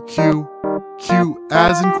 Q, Q. Q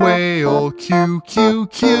as in quail, Q, Q,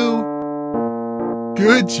 Q.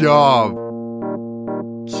 Good job!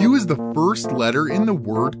 Q is the first letter in the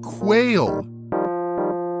word quail.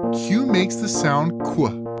 Q makes the sound qu,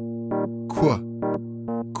 qu,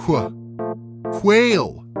 qu,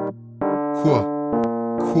 quail, qu,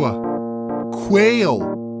 qu, quail.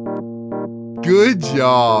 Good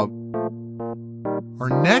job! Our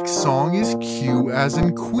next song is Q as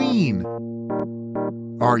in queen.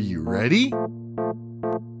 Are you ready?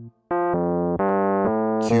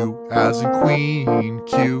 Q as in queen,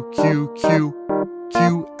 Q, Q, Q.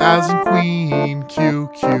 Q as in queen, Q,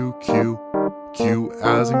 Q, Q. Q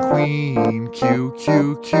as in queen, Q,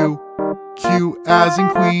 Q, Q. Q as in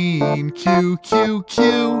queen, Q, Q,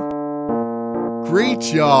 Q. Great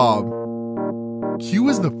job! Q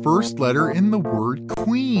is the first letter in the word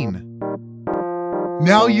queen.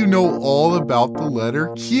 Now you know all about the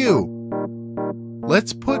letter Q.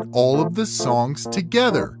 Let's put all of the songs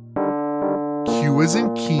together. Q as in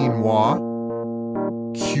quinoa,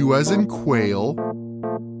 Q as in quail,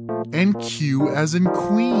 and Q as in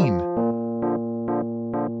queen.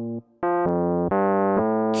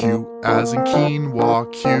 Q as in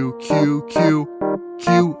quinoa, Q, Q, Q.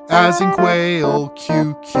 Q as in quail,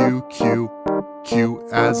 Q, Q, Q. Q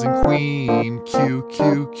as in queen, Q,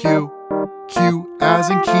 Q, Q. Q as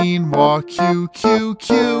in quinoa, Q, Q,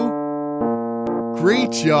 Q.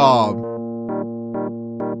 Great job!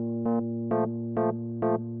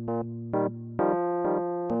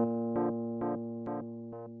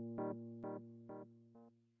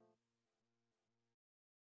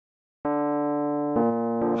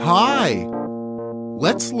 Hi!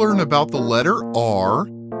 Let's learn about the letter R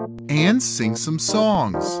and sing some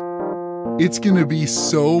songs. It's gonna be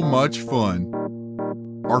so much fun.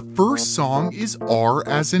 Our first song is R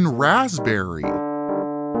as in raspberry.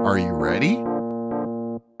 Are you ready?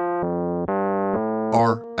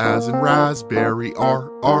 R as in raspberry, R,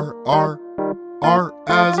 R, R. R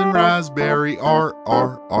as in raspberry, R,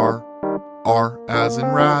 R, R. R as in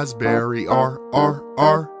raspberry, R, R,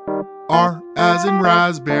 R. R as in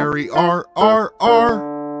raspberry, R, R,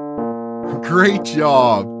 R. Great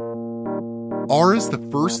job! R is the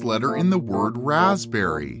first letter in the word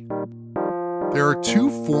raspberry. There are two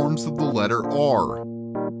forms of the letter R.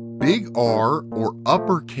 Big R or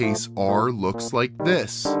uppercase R looks like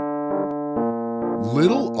this.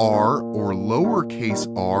 Little r or lowercase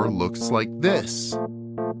r looks like this.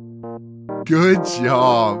 Good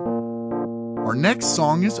job! Our next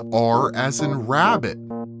song is R as in rabbit.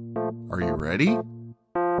 Are you ready?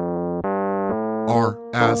 R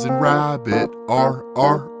as in rabbit, R,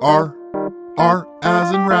 R, R. R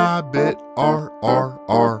as in rabbit, R, R,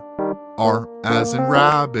 R. R as in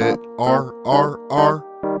rabbit, R, R, R.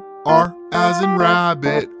 R as in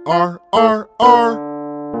rabbit, R, R,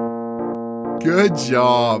 R. Good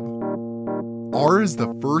job! R is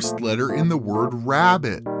the first letter in the word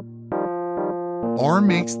rabbit. R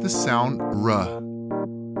makes the sound R,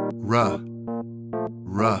 R,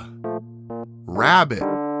 R. Rabbit,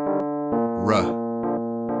 R,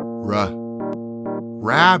 R.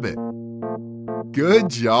 Rabbit. Good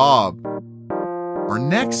job! Our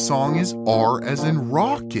next song is R as in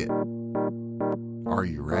rocket. Are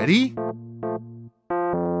you ready?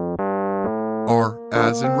 R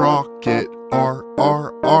as in rocket, R,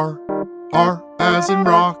 R, R. R as in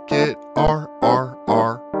rocket, R, R,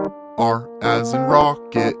 R. R as in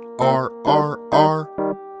rocket, R, R, R.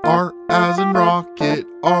 R as in rocket,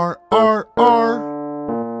 R, R,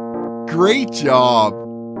 R. Great job!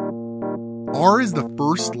 R is the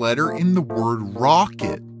first letter in the word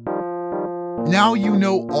rocket. Now you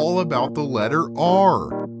know all about the letter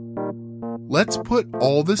R. Let's put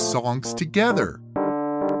all the songs together.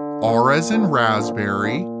 R as in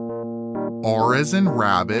raspberry, R as in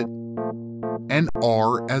rabbit, and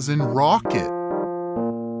R as in rocket.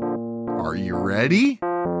 Are you ready?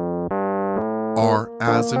 R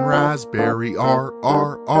as in raspberry, R,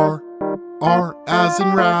 R, R. R as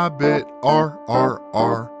in rabbit, R, R,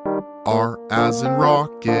 R. R as in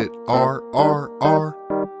rocket, R, R, R.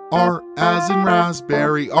 R as in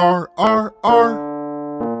raspberry, R, R, R.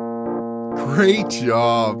 Great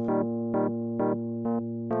job!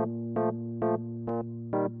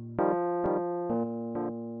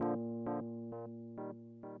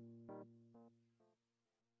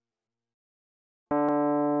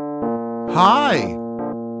 Hi!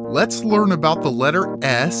 Let's learn about the letter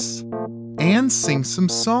S and sing some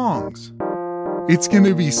songs. It's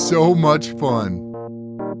gonna be so much fun.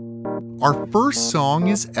 Our first song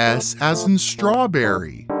is S as in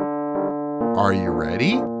strawberry. Are you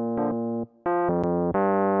ready?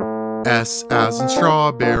 S as in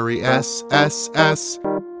strawberry, S, S, S.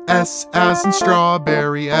 S as in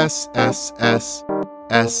strawberry, S, S, S.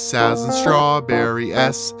 S as in strawberry,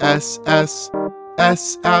 S, S, S.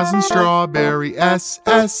 S as in strawberry, S,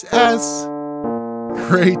 S, S.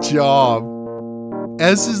 Great job!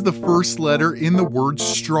 S is the first letter in the word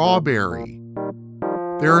strawberry.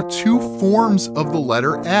 There are two forms of the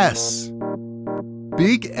letter S.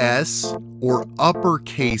 Big S or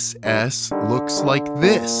uppercase S looks like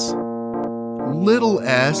this. Little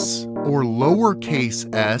s or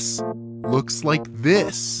lowercase s looks like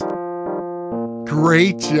this.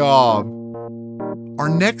 Great job! Our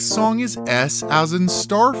next song is S as in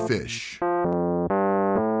starfish.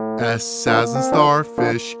 S as in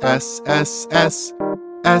starfish, S, S, S.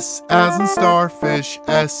 S as in starfish,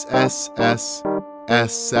 S, S, S.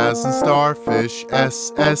 S as in starfish,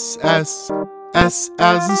 S, S, S. S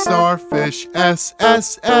as in starfish, S,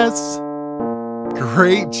 S, S.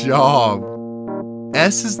 Great job!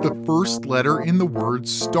 S is the first letter in the word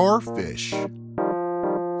starfish.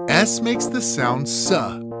 S makes the sound S,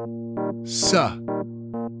 S, S.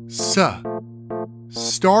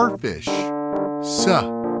 Starfish, S,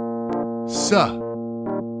 S.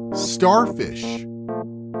 Starfish.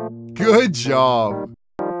 Good job!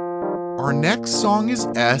 Our next song is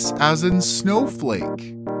S as in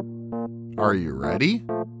snowflake. Are you ready?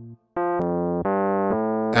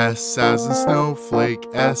 S as in snowflake,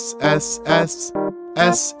 S, S, S.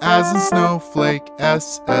 S as in snowflake,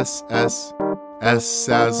 S, S, S. S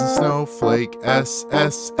as in snowflake, S,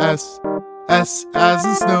 S, S. S as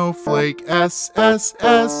in snowflake, S, S,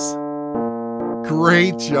 S.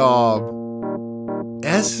 Great job!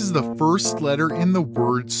 S is the first letter in the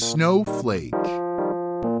word snowflake.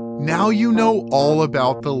 Now you know all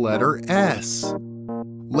about the letter S.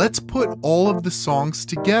 Let's put all of the songs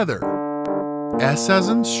together. S as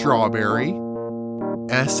in strawberry,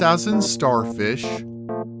 S as in starfish,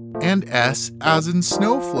 and S as in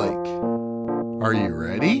snowflake. Are you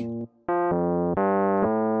ready?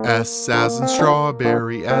 S as in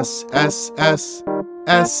strawberry, S, S, S.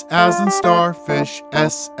 S as in starfish,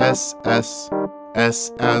 S, S, S.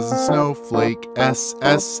 S as in snowflake, S,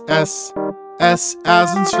 S, S. S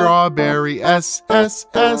as in strawberry, S, S,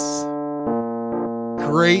 S.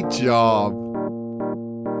 Great job!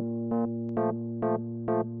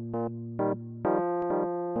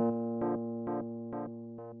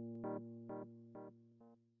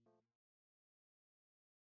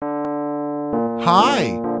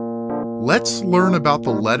 Hi! Let's learn about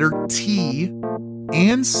the letter T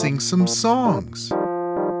and sing some songs.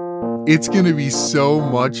 It's gonna be so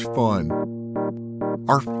much fun.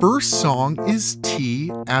 Our first song is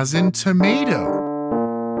T as in tomato.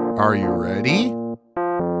 Are you ready?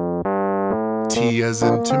 T as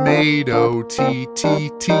in tomato, T, T,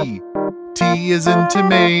 T. T as in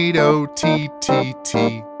tomato, T, T,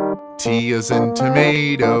 T. T as in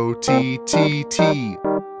tomato, T, T, T.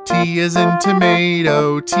 T as in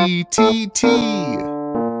tomato, T, T, T.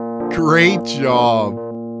 Great job!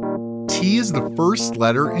 T is the first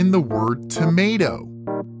letter in the word tomato.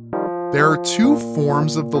 There are two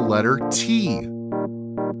forms of the letter T.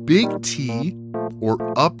 Big T, or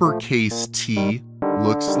uppercase T,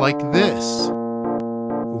 looks like this.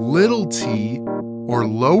 Little t, or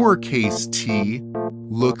lowercase t,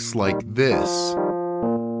 looks like this.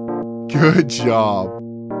 Good job!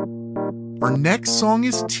 Our next song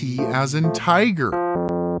is T as in tiger.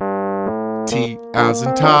 T as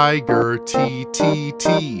in tiger, T, T,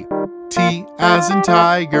 T. T as in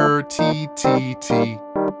tiger, T, T, T.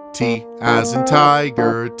 T as in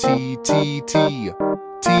tiger, T, T, T.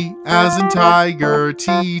 T as in tiger,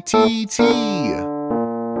 T, T, T.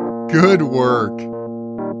 Good work!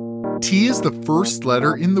 T is the first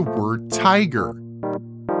letter in the word tiger.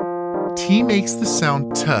 T makes the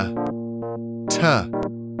sound T, T,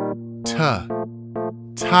 T.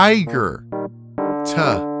 Tiger, T,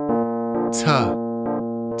 T.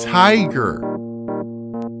 Tiger.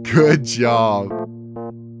 Good job!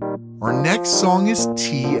 Our next song is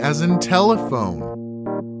T as in telephone.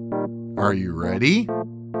 Are you ready?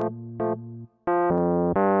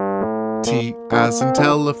 T as in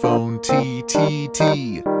telephone, T, T,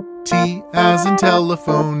 T. T as in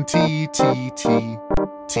telephone, T, T, T.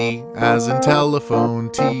 T as in telephone,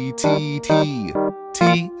 T, T, T.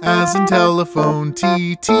 T as in telephone,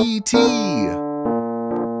 T, T, T.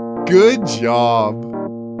 Good job!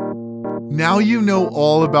 Now you know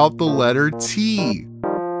all about the letter T.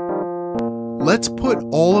 Let's put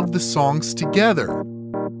all of the songs together.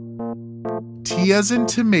 T as in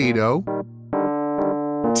tomato,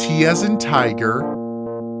 T as in tiger,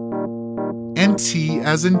 and T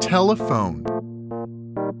as in telephone.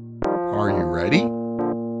 Are you ready?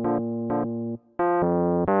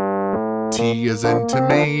 T as in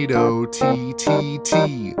tomato, T, T,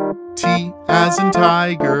 T. T as in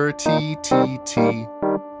tiger, T, T, T.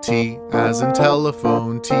 T as in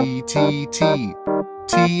telephone, T, T, T.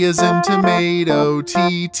 T as in tomato,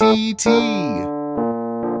 T, T, T.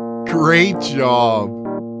 Great job!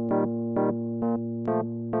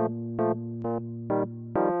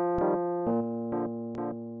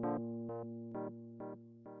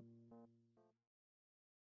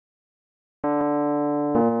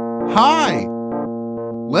 Hi!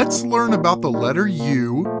 Let's learn about the letter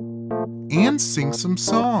U and sing some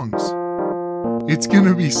songs. It's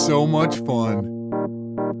gonna be so much fun.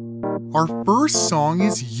 Our first song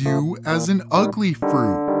is U as in ugly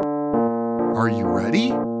fruit. Are you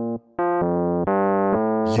ready?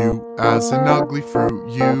 U as in ugly fruit,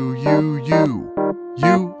 U, U, U.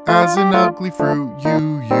 U as in ugly fruit,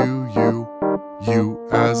 U, U, U. U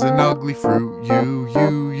as in ugly fruit, U,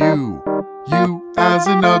 U, U. U as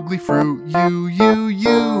in ugly fruit, U, U,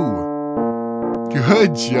 U.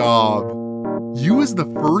 Good job! U is the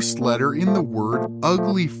first letter in the word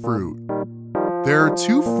ugly fruit. There are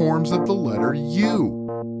two forms of the letter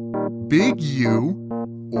U. Big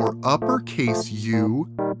U, or uppercase U,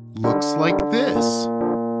 looks like this.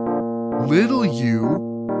 Little u,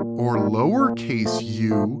 or lowercase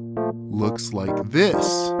u, looks like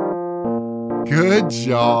this. Good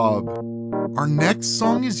job! Our next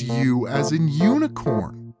song is U as in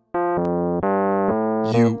unicorn.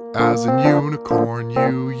 U as in unicorn,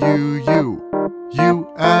 U, U, U.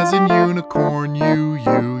 U as in unicorn, U,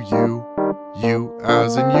 U, U. U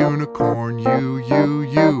as in unicorn, U, U,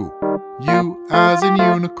 U. U as in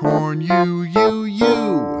unicorn, U, U,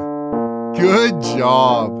 U. Good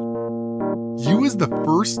job! U is the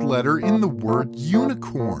first letter in the word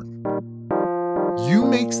unicorn. U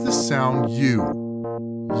makes the sound U.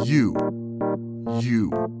 U.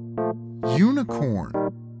 U. Unicorn.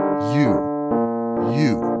 U.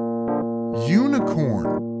 U.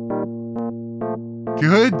 Unicorn.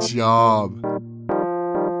 Good job!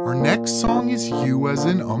 Our next song is U as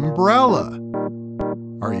in umbrella.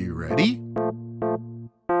 Are you ready?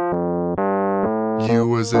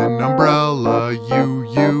 U as in umbrella, U,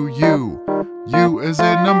 U, U. U as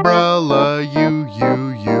in umbrella, U,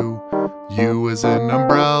 U, U. U as in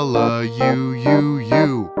umbrella, U, U,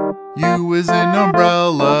 U. U as in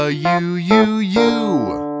umbrella, U, U,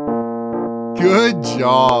 U. Good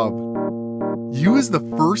job! U is the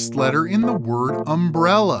first letter in the word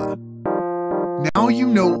umbrella. Now you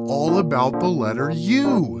know all about the letter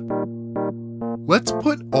U. Let's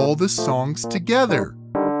put all the songs together.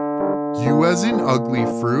 U as in ugly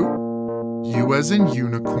fruit, U as in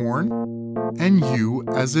unicorn, and U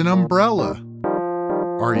as in umbrella.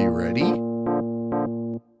 Are you ready?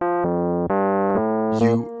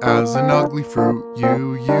 U as in ugly fruit,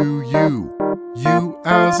 U, U, U. U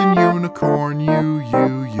as in unicorn, U,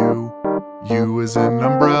 U, U. U as in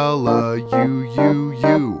umbrella, U, U,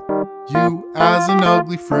 U. U as in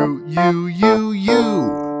ugly fruit, U, U,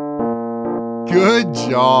 U. Good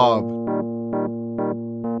job!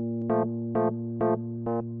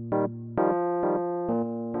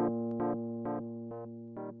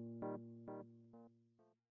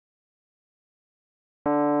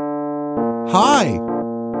 Hi!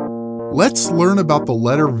 Let's learn about the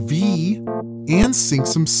letter V and sing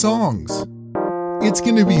some songs. It's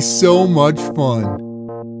gonna be so much fun.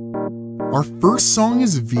 Our first song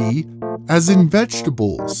is V as in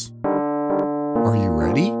vegetables. Are you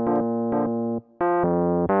ready?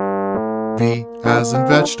 V as in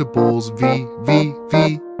vegetables, V, V,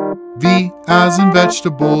 V. V as in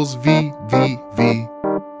vegetables, V, V, V.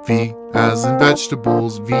 V as in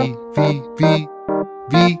vegetables, V, V, V.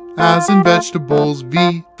 V as in vegetables,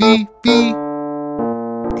 V, V, V.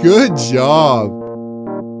 Good job!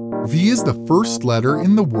 V is the first letter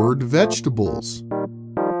in the word vegetables.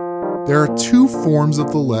 There are two forms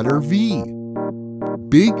of the letter V.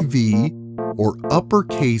 Big V, or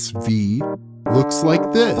uppercase V, looks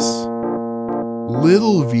like this.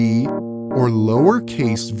 Little v, or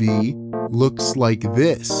lowercase v, looks like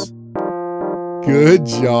this. Good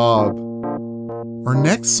job! Our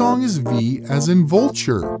next song is V as in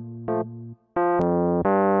vulture.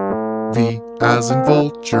 V as in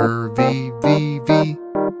vulture, V, V, V.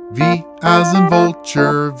 V as in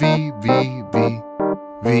vulture, V, V, V.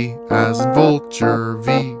 V as in vulture,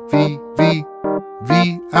 V, V, V.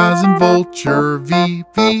 V as in vulture, V,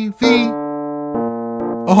 V, V.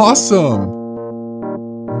 Awesome!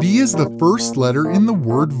 V is the first letter in the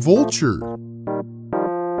word vulture.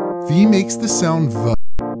 V makes the sound V.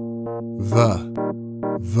 V.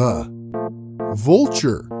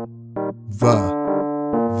 Vulture. V.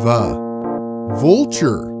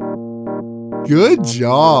 Vulture. Good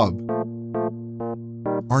job!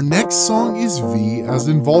 Our next song is V as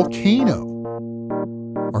in volcano.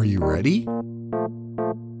 Are you ready?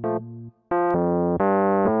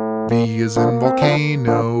 V as in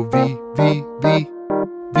volcano, V, V, V.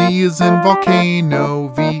 V as in volcano,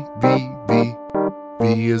 V, V, V.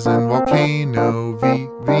 V as in volcano, V,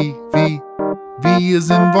 V, V. V as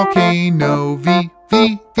in volcano, V,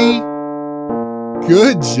 V, V.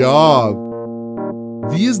 Good job!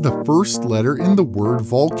 V is the first letter in the word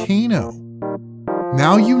volcano.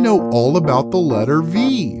 Now you know all about the letter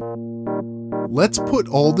V. Let's put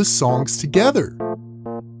all the songs together.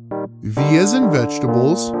 V as in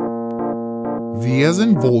vegetables, V as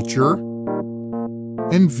in vulture,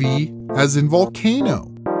 and V as in volcano.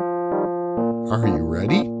 Are you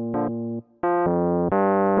ready?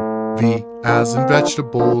 V as in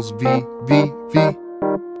vegetables, V, V, V.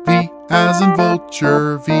 V as in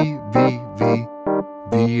vulture, V, V, V.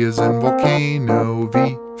 V as in volcano,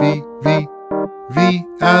 V, V, V. V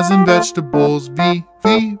as in vegetables, V,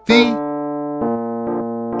 V, V.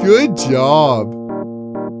 Good job!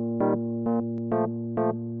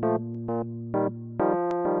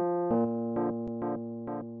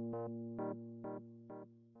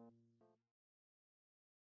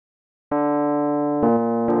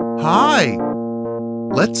 Hi!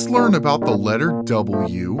 Let's learn about the letter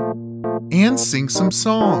W and sing some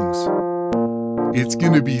songs. It's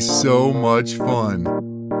gonna be so much fun.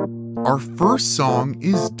 Our first song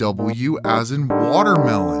is W as in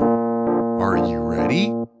watermelon. Are you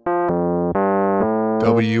ready?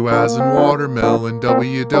 W as in watermelon,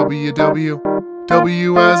 W, W, W.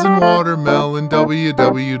 W as in watermelon, W,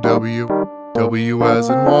 W, W. W as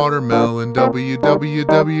in watermelon, W, W,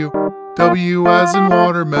 W. W as in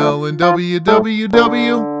watermelon, W, W,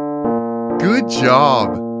 W. Good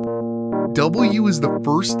job! W is the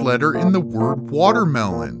first letter in the word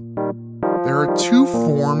watermelon. There are two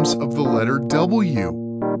forms of the letter W.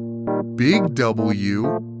 Big W,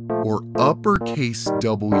 or uppercase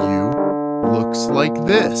W, looks like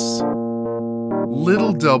this.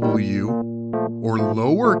 Little w or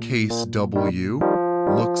lowercase w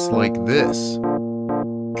looks like this.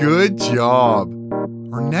 Good job!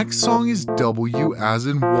 Our next song is W as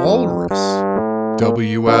in walrus.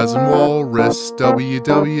 W as in walrus, W,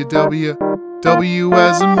 W, W. W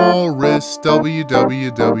as in walrus, W,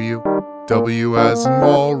 W, W. W as in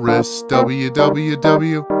walrus, W, W,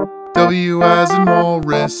 W. W as in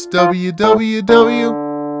walrus, W, W, W.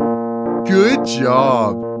 Good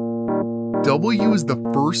job! W is the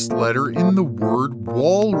first letter in the word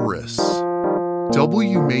walrus.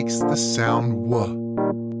 W makes the sound W.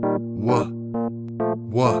 W.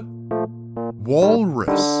 W.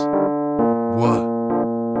 Walrus. W.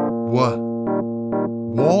 W.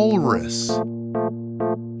 Walrus.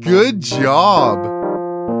 Good job!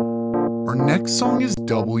 Our next song is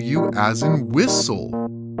W as in whistle.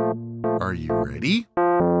 Are you ready?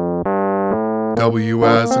 W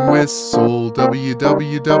as in whistle, W,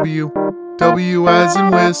 W, W. W as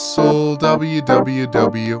in whistle, W, W,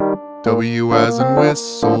 W. W as in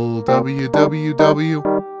whistle, W, W, W.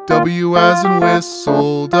 W as in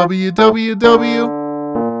whistle, W, W, W.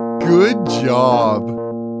 Good job!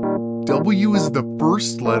 W is the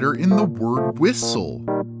first letter in the word whistle.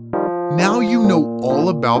 Now you know all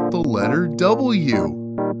about the letter W.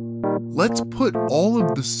 Let's put all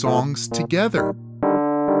of the songs together.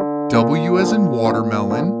 W as in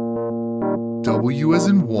watermelon, W as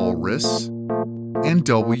in walrus, and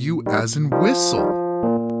W as in whistle.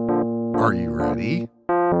 Are you ready?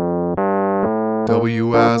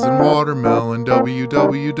 W as in watermelon, W,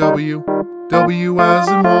 W, W. W as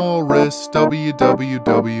in walrus, W, W,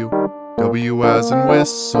 W. W as in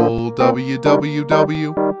whistle, W, W,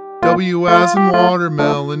 W. W as in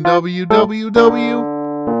watermelon, W, W, W.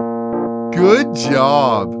 Good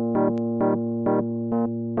job!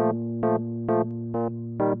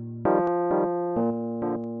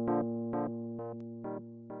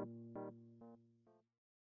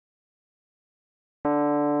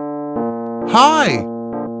 Hi!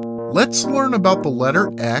 Let's learn about the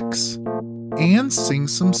letter X and sing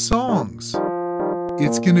some songs.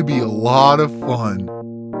 It's gonna be a lot of fun.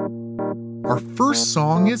 Our first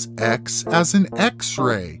song is X as in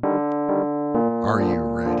X-ray. Are you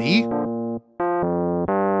ready?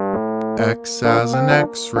 X as in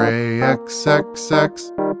X-ray, X, X,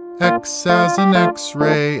 X. X as in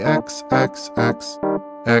X-ray, X, X, X.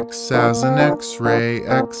 X as in X-ray,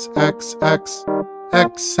 X, X, X.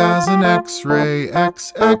 X as in X-ray,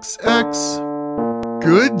 X, X, X.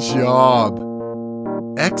 Good job!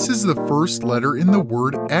 X is the first letter in the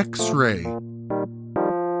word X-ray.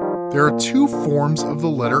 There are two forms of the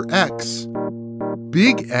letter X.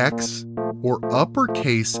 Big X, or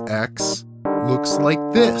uppercase X, looks like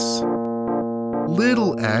this.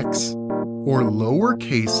 Little x, or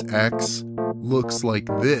lowercase x, looks like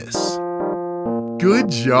this. Good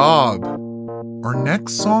job! Our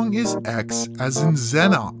next song is X as in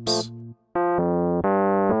Xenops.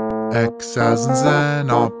 X as in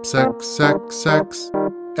Xenops, X, X, X.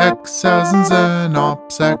 X as in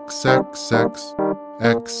Xenops, X, X, X.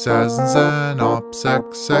 X as in Xenops,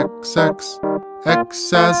 X, X, X.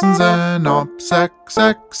 X as in Xenops, X,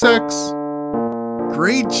 X, X.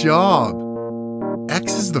 Great job!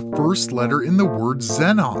 X is the first letter in the word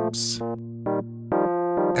Xenops.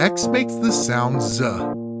 X makes the sound Z.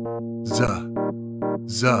 Z.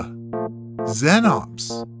 Z.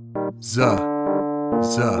 Xenops. Z.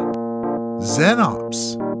 Z.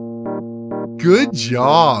 Xenops. Good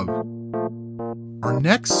job! Our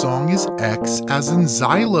next song is X as in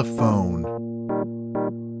xylophone.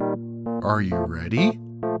 Are you ready?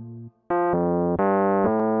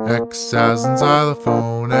 X as in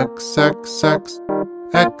xylophone, X, X, X.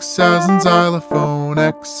 X as in xylophone,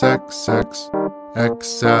 X, X, X.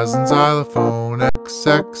 X as in xylophone, X,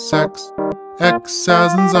 X, X. X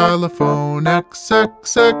as in xylophone, X,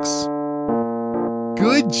 X, X.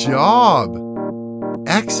 Good job!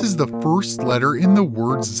 X is the first letter in the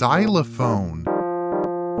word xylophone.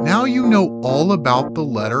 Now you know all about the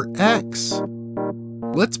letter X.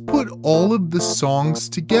 Let's put all of the songs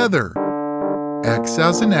together. X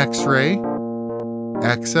as in X-ray,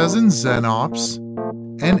 X as in Xenops,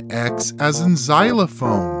 and X as in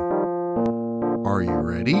xylophone. Are you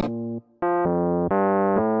ready?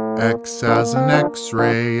 X as in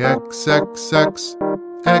X-ray, X, X, X.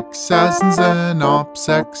 X as in Xenops,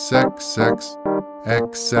 X, X, X.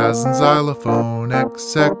 X as in xylophone,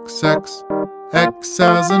 X, X, X. X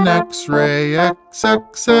as in X-ray, X,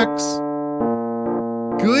 X, X.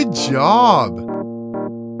 Good job!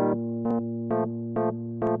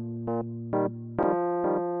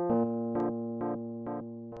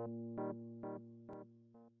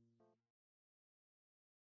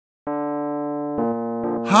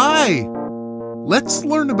 Hi! Let's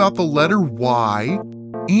learn about the letter Y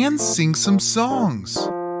and sing some songs.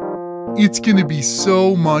 It's gonna be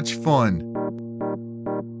so much fun.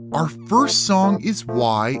 Our first song is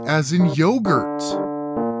Y as in yogurt.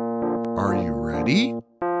 Are you ready?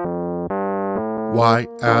 Y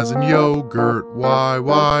as in yogurt, Y,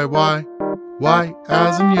 Y, Y. Y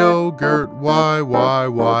as in yogurt, Y, Y,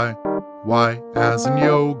 Y. Y as in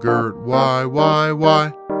yogurt, Y, Y,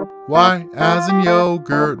 Y. Y as in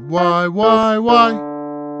yogurt, Y, Y, Y.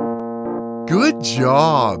 Good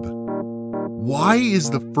job! Y is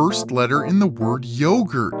the first letter in the word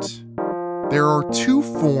yogurt. There are two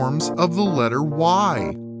forms of the letter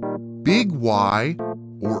Y. Big Y,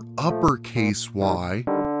 or uppercase Y,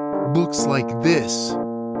 looks like this.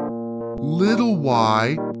 Little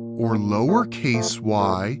y, or lowercase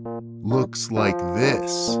y, looks like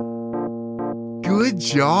this. Good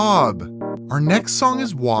job! Our next song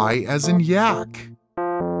is Y as in yak.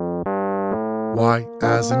 Y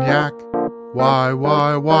as in yak, Y,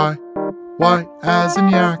 Y, Y. Y as in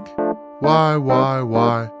yak, Y, Y,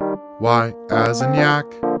 Y. Y as in yak,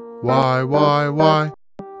 Y, Y, Y.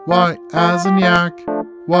 Y as in yak,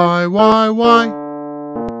 Y, Y, Y.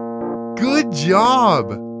 Good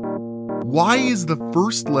job! Y is the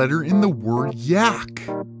first letter in the word yak.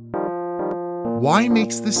 Y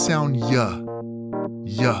makes the sound y.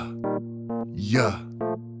 Y. Y.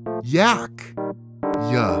 Yak.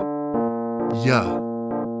 Y. Y.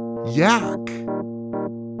 Yak.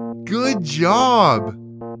 Good job!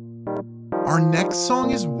 Our next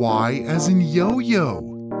song is Y as in yo-yo.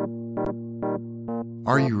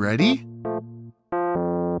 Are you ready?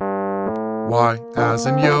 Y as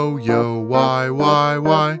in yo-yo, Y, Y,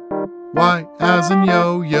 Y. Y as in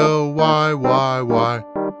yo-yo, Y, Y, Y.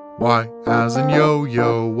 Y as in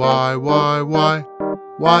yo-yo, Y, Y, Y.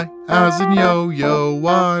 Y as in yo-yo,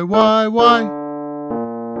 Y, Y, Y.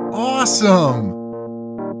 Awesome!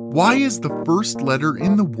 Y is the first letter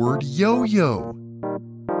in the word yo-yo.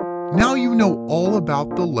 Now you know all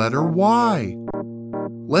about the letter Y.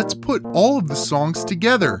 Let's put all of the songs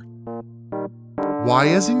together. Y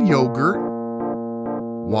as in yogurt,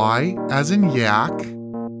 Y as in yak,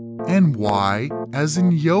 and Y as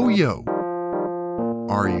in yo-yo.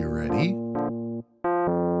 Are you ready?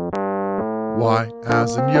 Y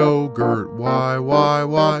as in yogurt, Y, Y,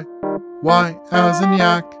 Y. Y as in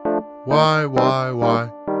yak, Y, Y, Y.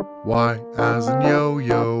 Y as in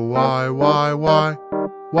yo-yo, Y, Y, Y.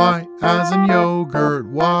 Y as in yogurt,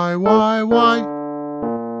 Y, Y, Y.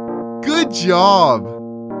 Good job!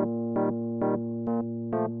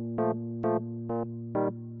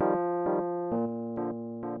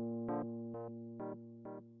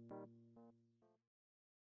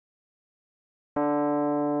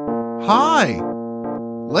 Hi!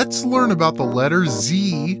 Let's learn about the letter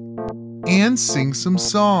Z and sing some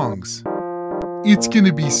songs. It's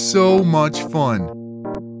gonna be so much fun.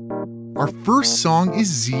 Our first song is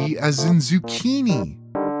Z as in zucchini.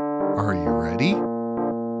 Are you ready?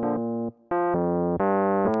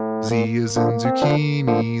 Z is in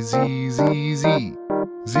zucchini, Z, Z, Z.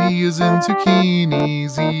 Z is in zucchini,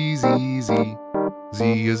 Z, Z, Z.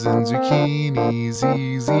 Z is in zucchini,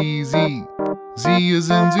 Z, Z, Z. Z is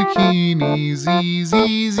in zucchini, Z,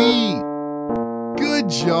 Z, Z. Good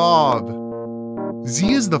job!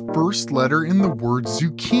 Z is the first letter in the word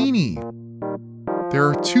zucchini. There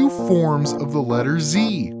are two forms of the letter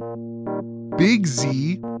Z. Big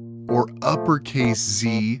Z, or uppercase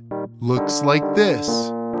Z, looks like this.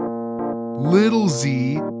 Little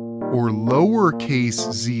z, or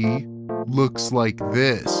lowercase z, looks like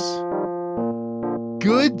this.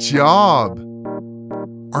 Good job!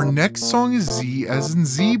 Our next song is Z as in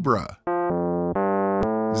zebra.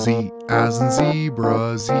 Z as in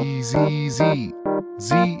zebra, Z, Z, Z.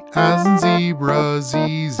 Z as in zebra,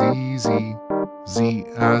 Z, Z, Z. Z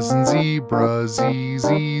as in zebra, Z,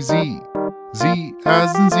 Z, Z. Z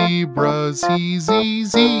as in zebra, Z, Z,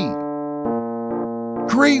 Z.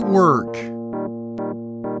 Great work!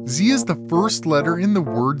 Z is the first letter in the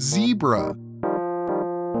word zebra.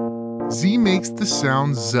 Z makes the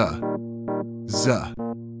sound Z. Z.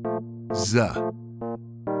 Z.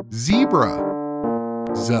 Zebra.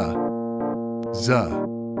 Z. Z.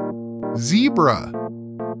 Zebra.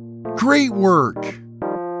 Great work!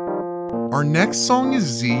 Our next song is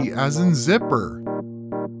Z as in zipper.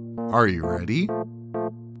 Are you ready?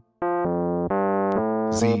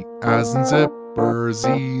 Z as in zipper,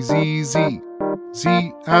 Z, Z, Z.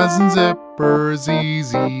 Z as in zipper, Z,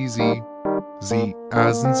 Z, Z. Z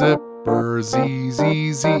as in zipper, Z,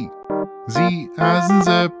 Z, Z. Z as in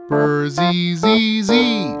zipper, Z, Z,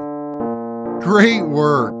 Z. Great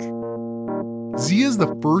work! Z is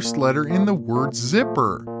the first letter in the word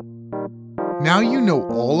zipper. Now you know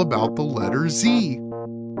all about the letter Z.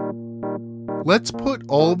 Let's put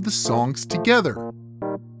all of the songs together.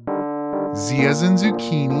 Z as in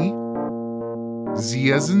zucchini,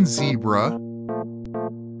 Z as in zebra,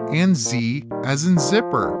 and Z as in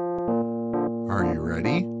zipper. Are you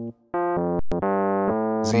ready?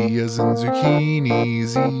 Z as in zucchini,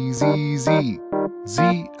 Z, Z, Z.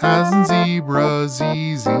 Z as in zebra,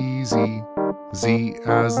 Z, Z, Z. Z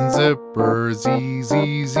as in zipper, Z,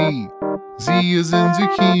 Z, Z. Z as in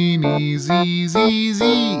zucchini, Z, Z,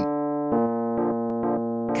 Z.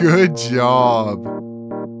 Good job!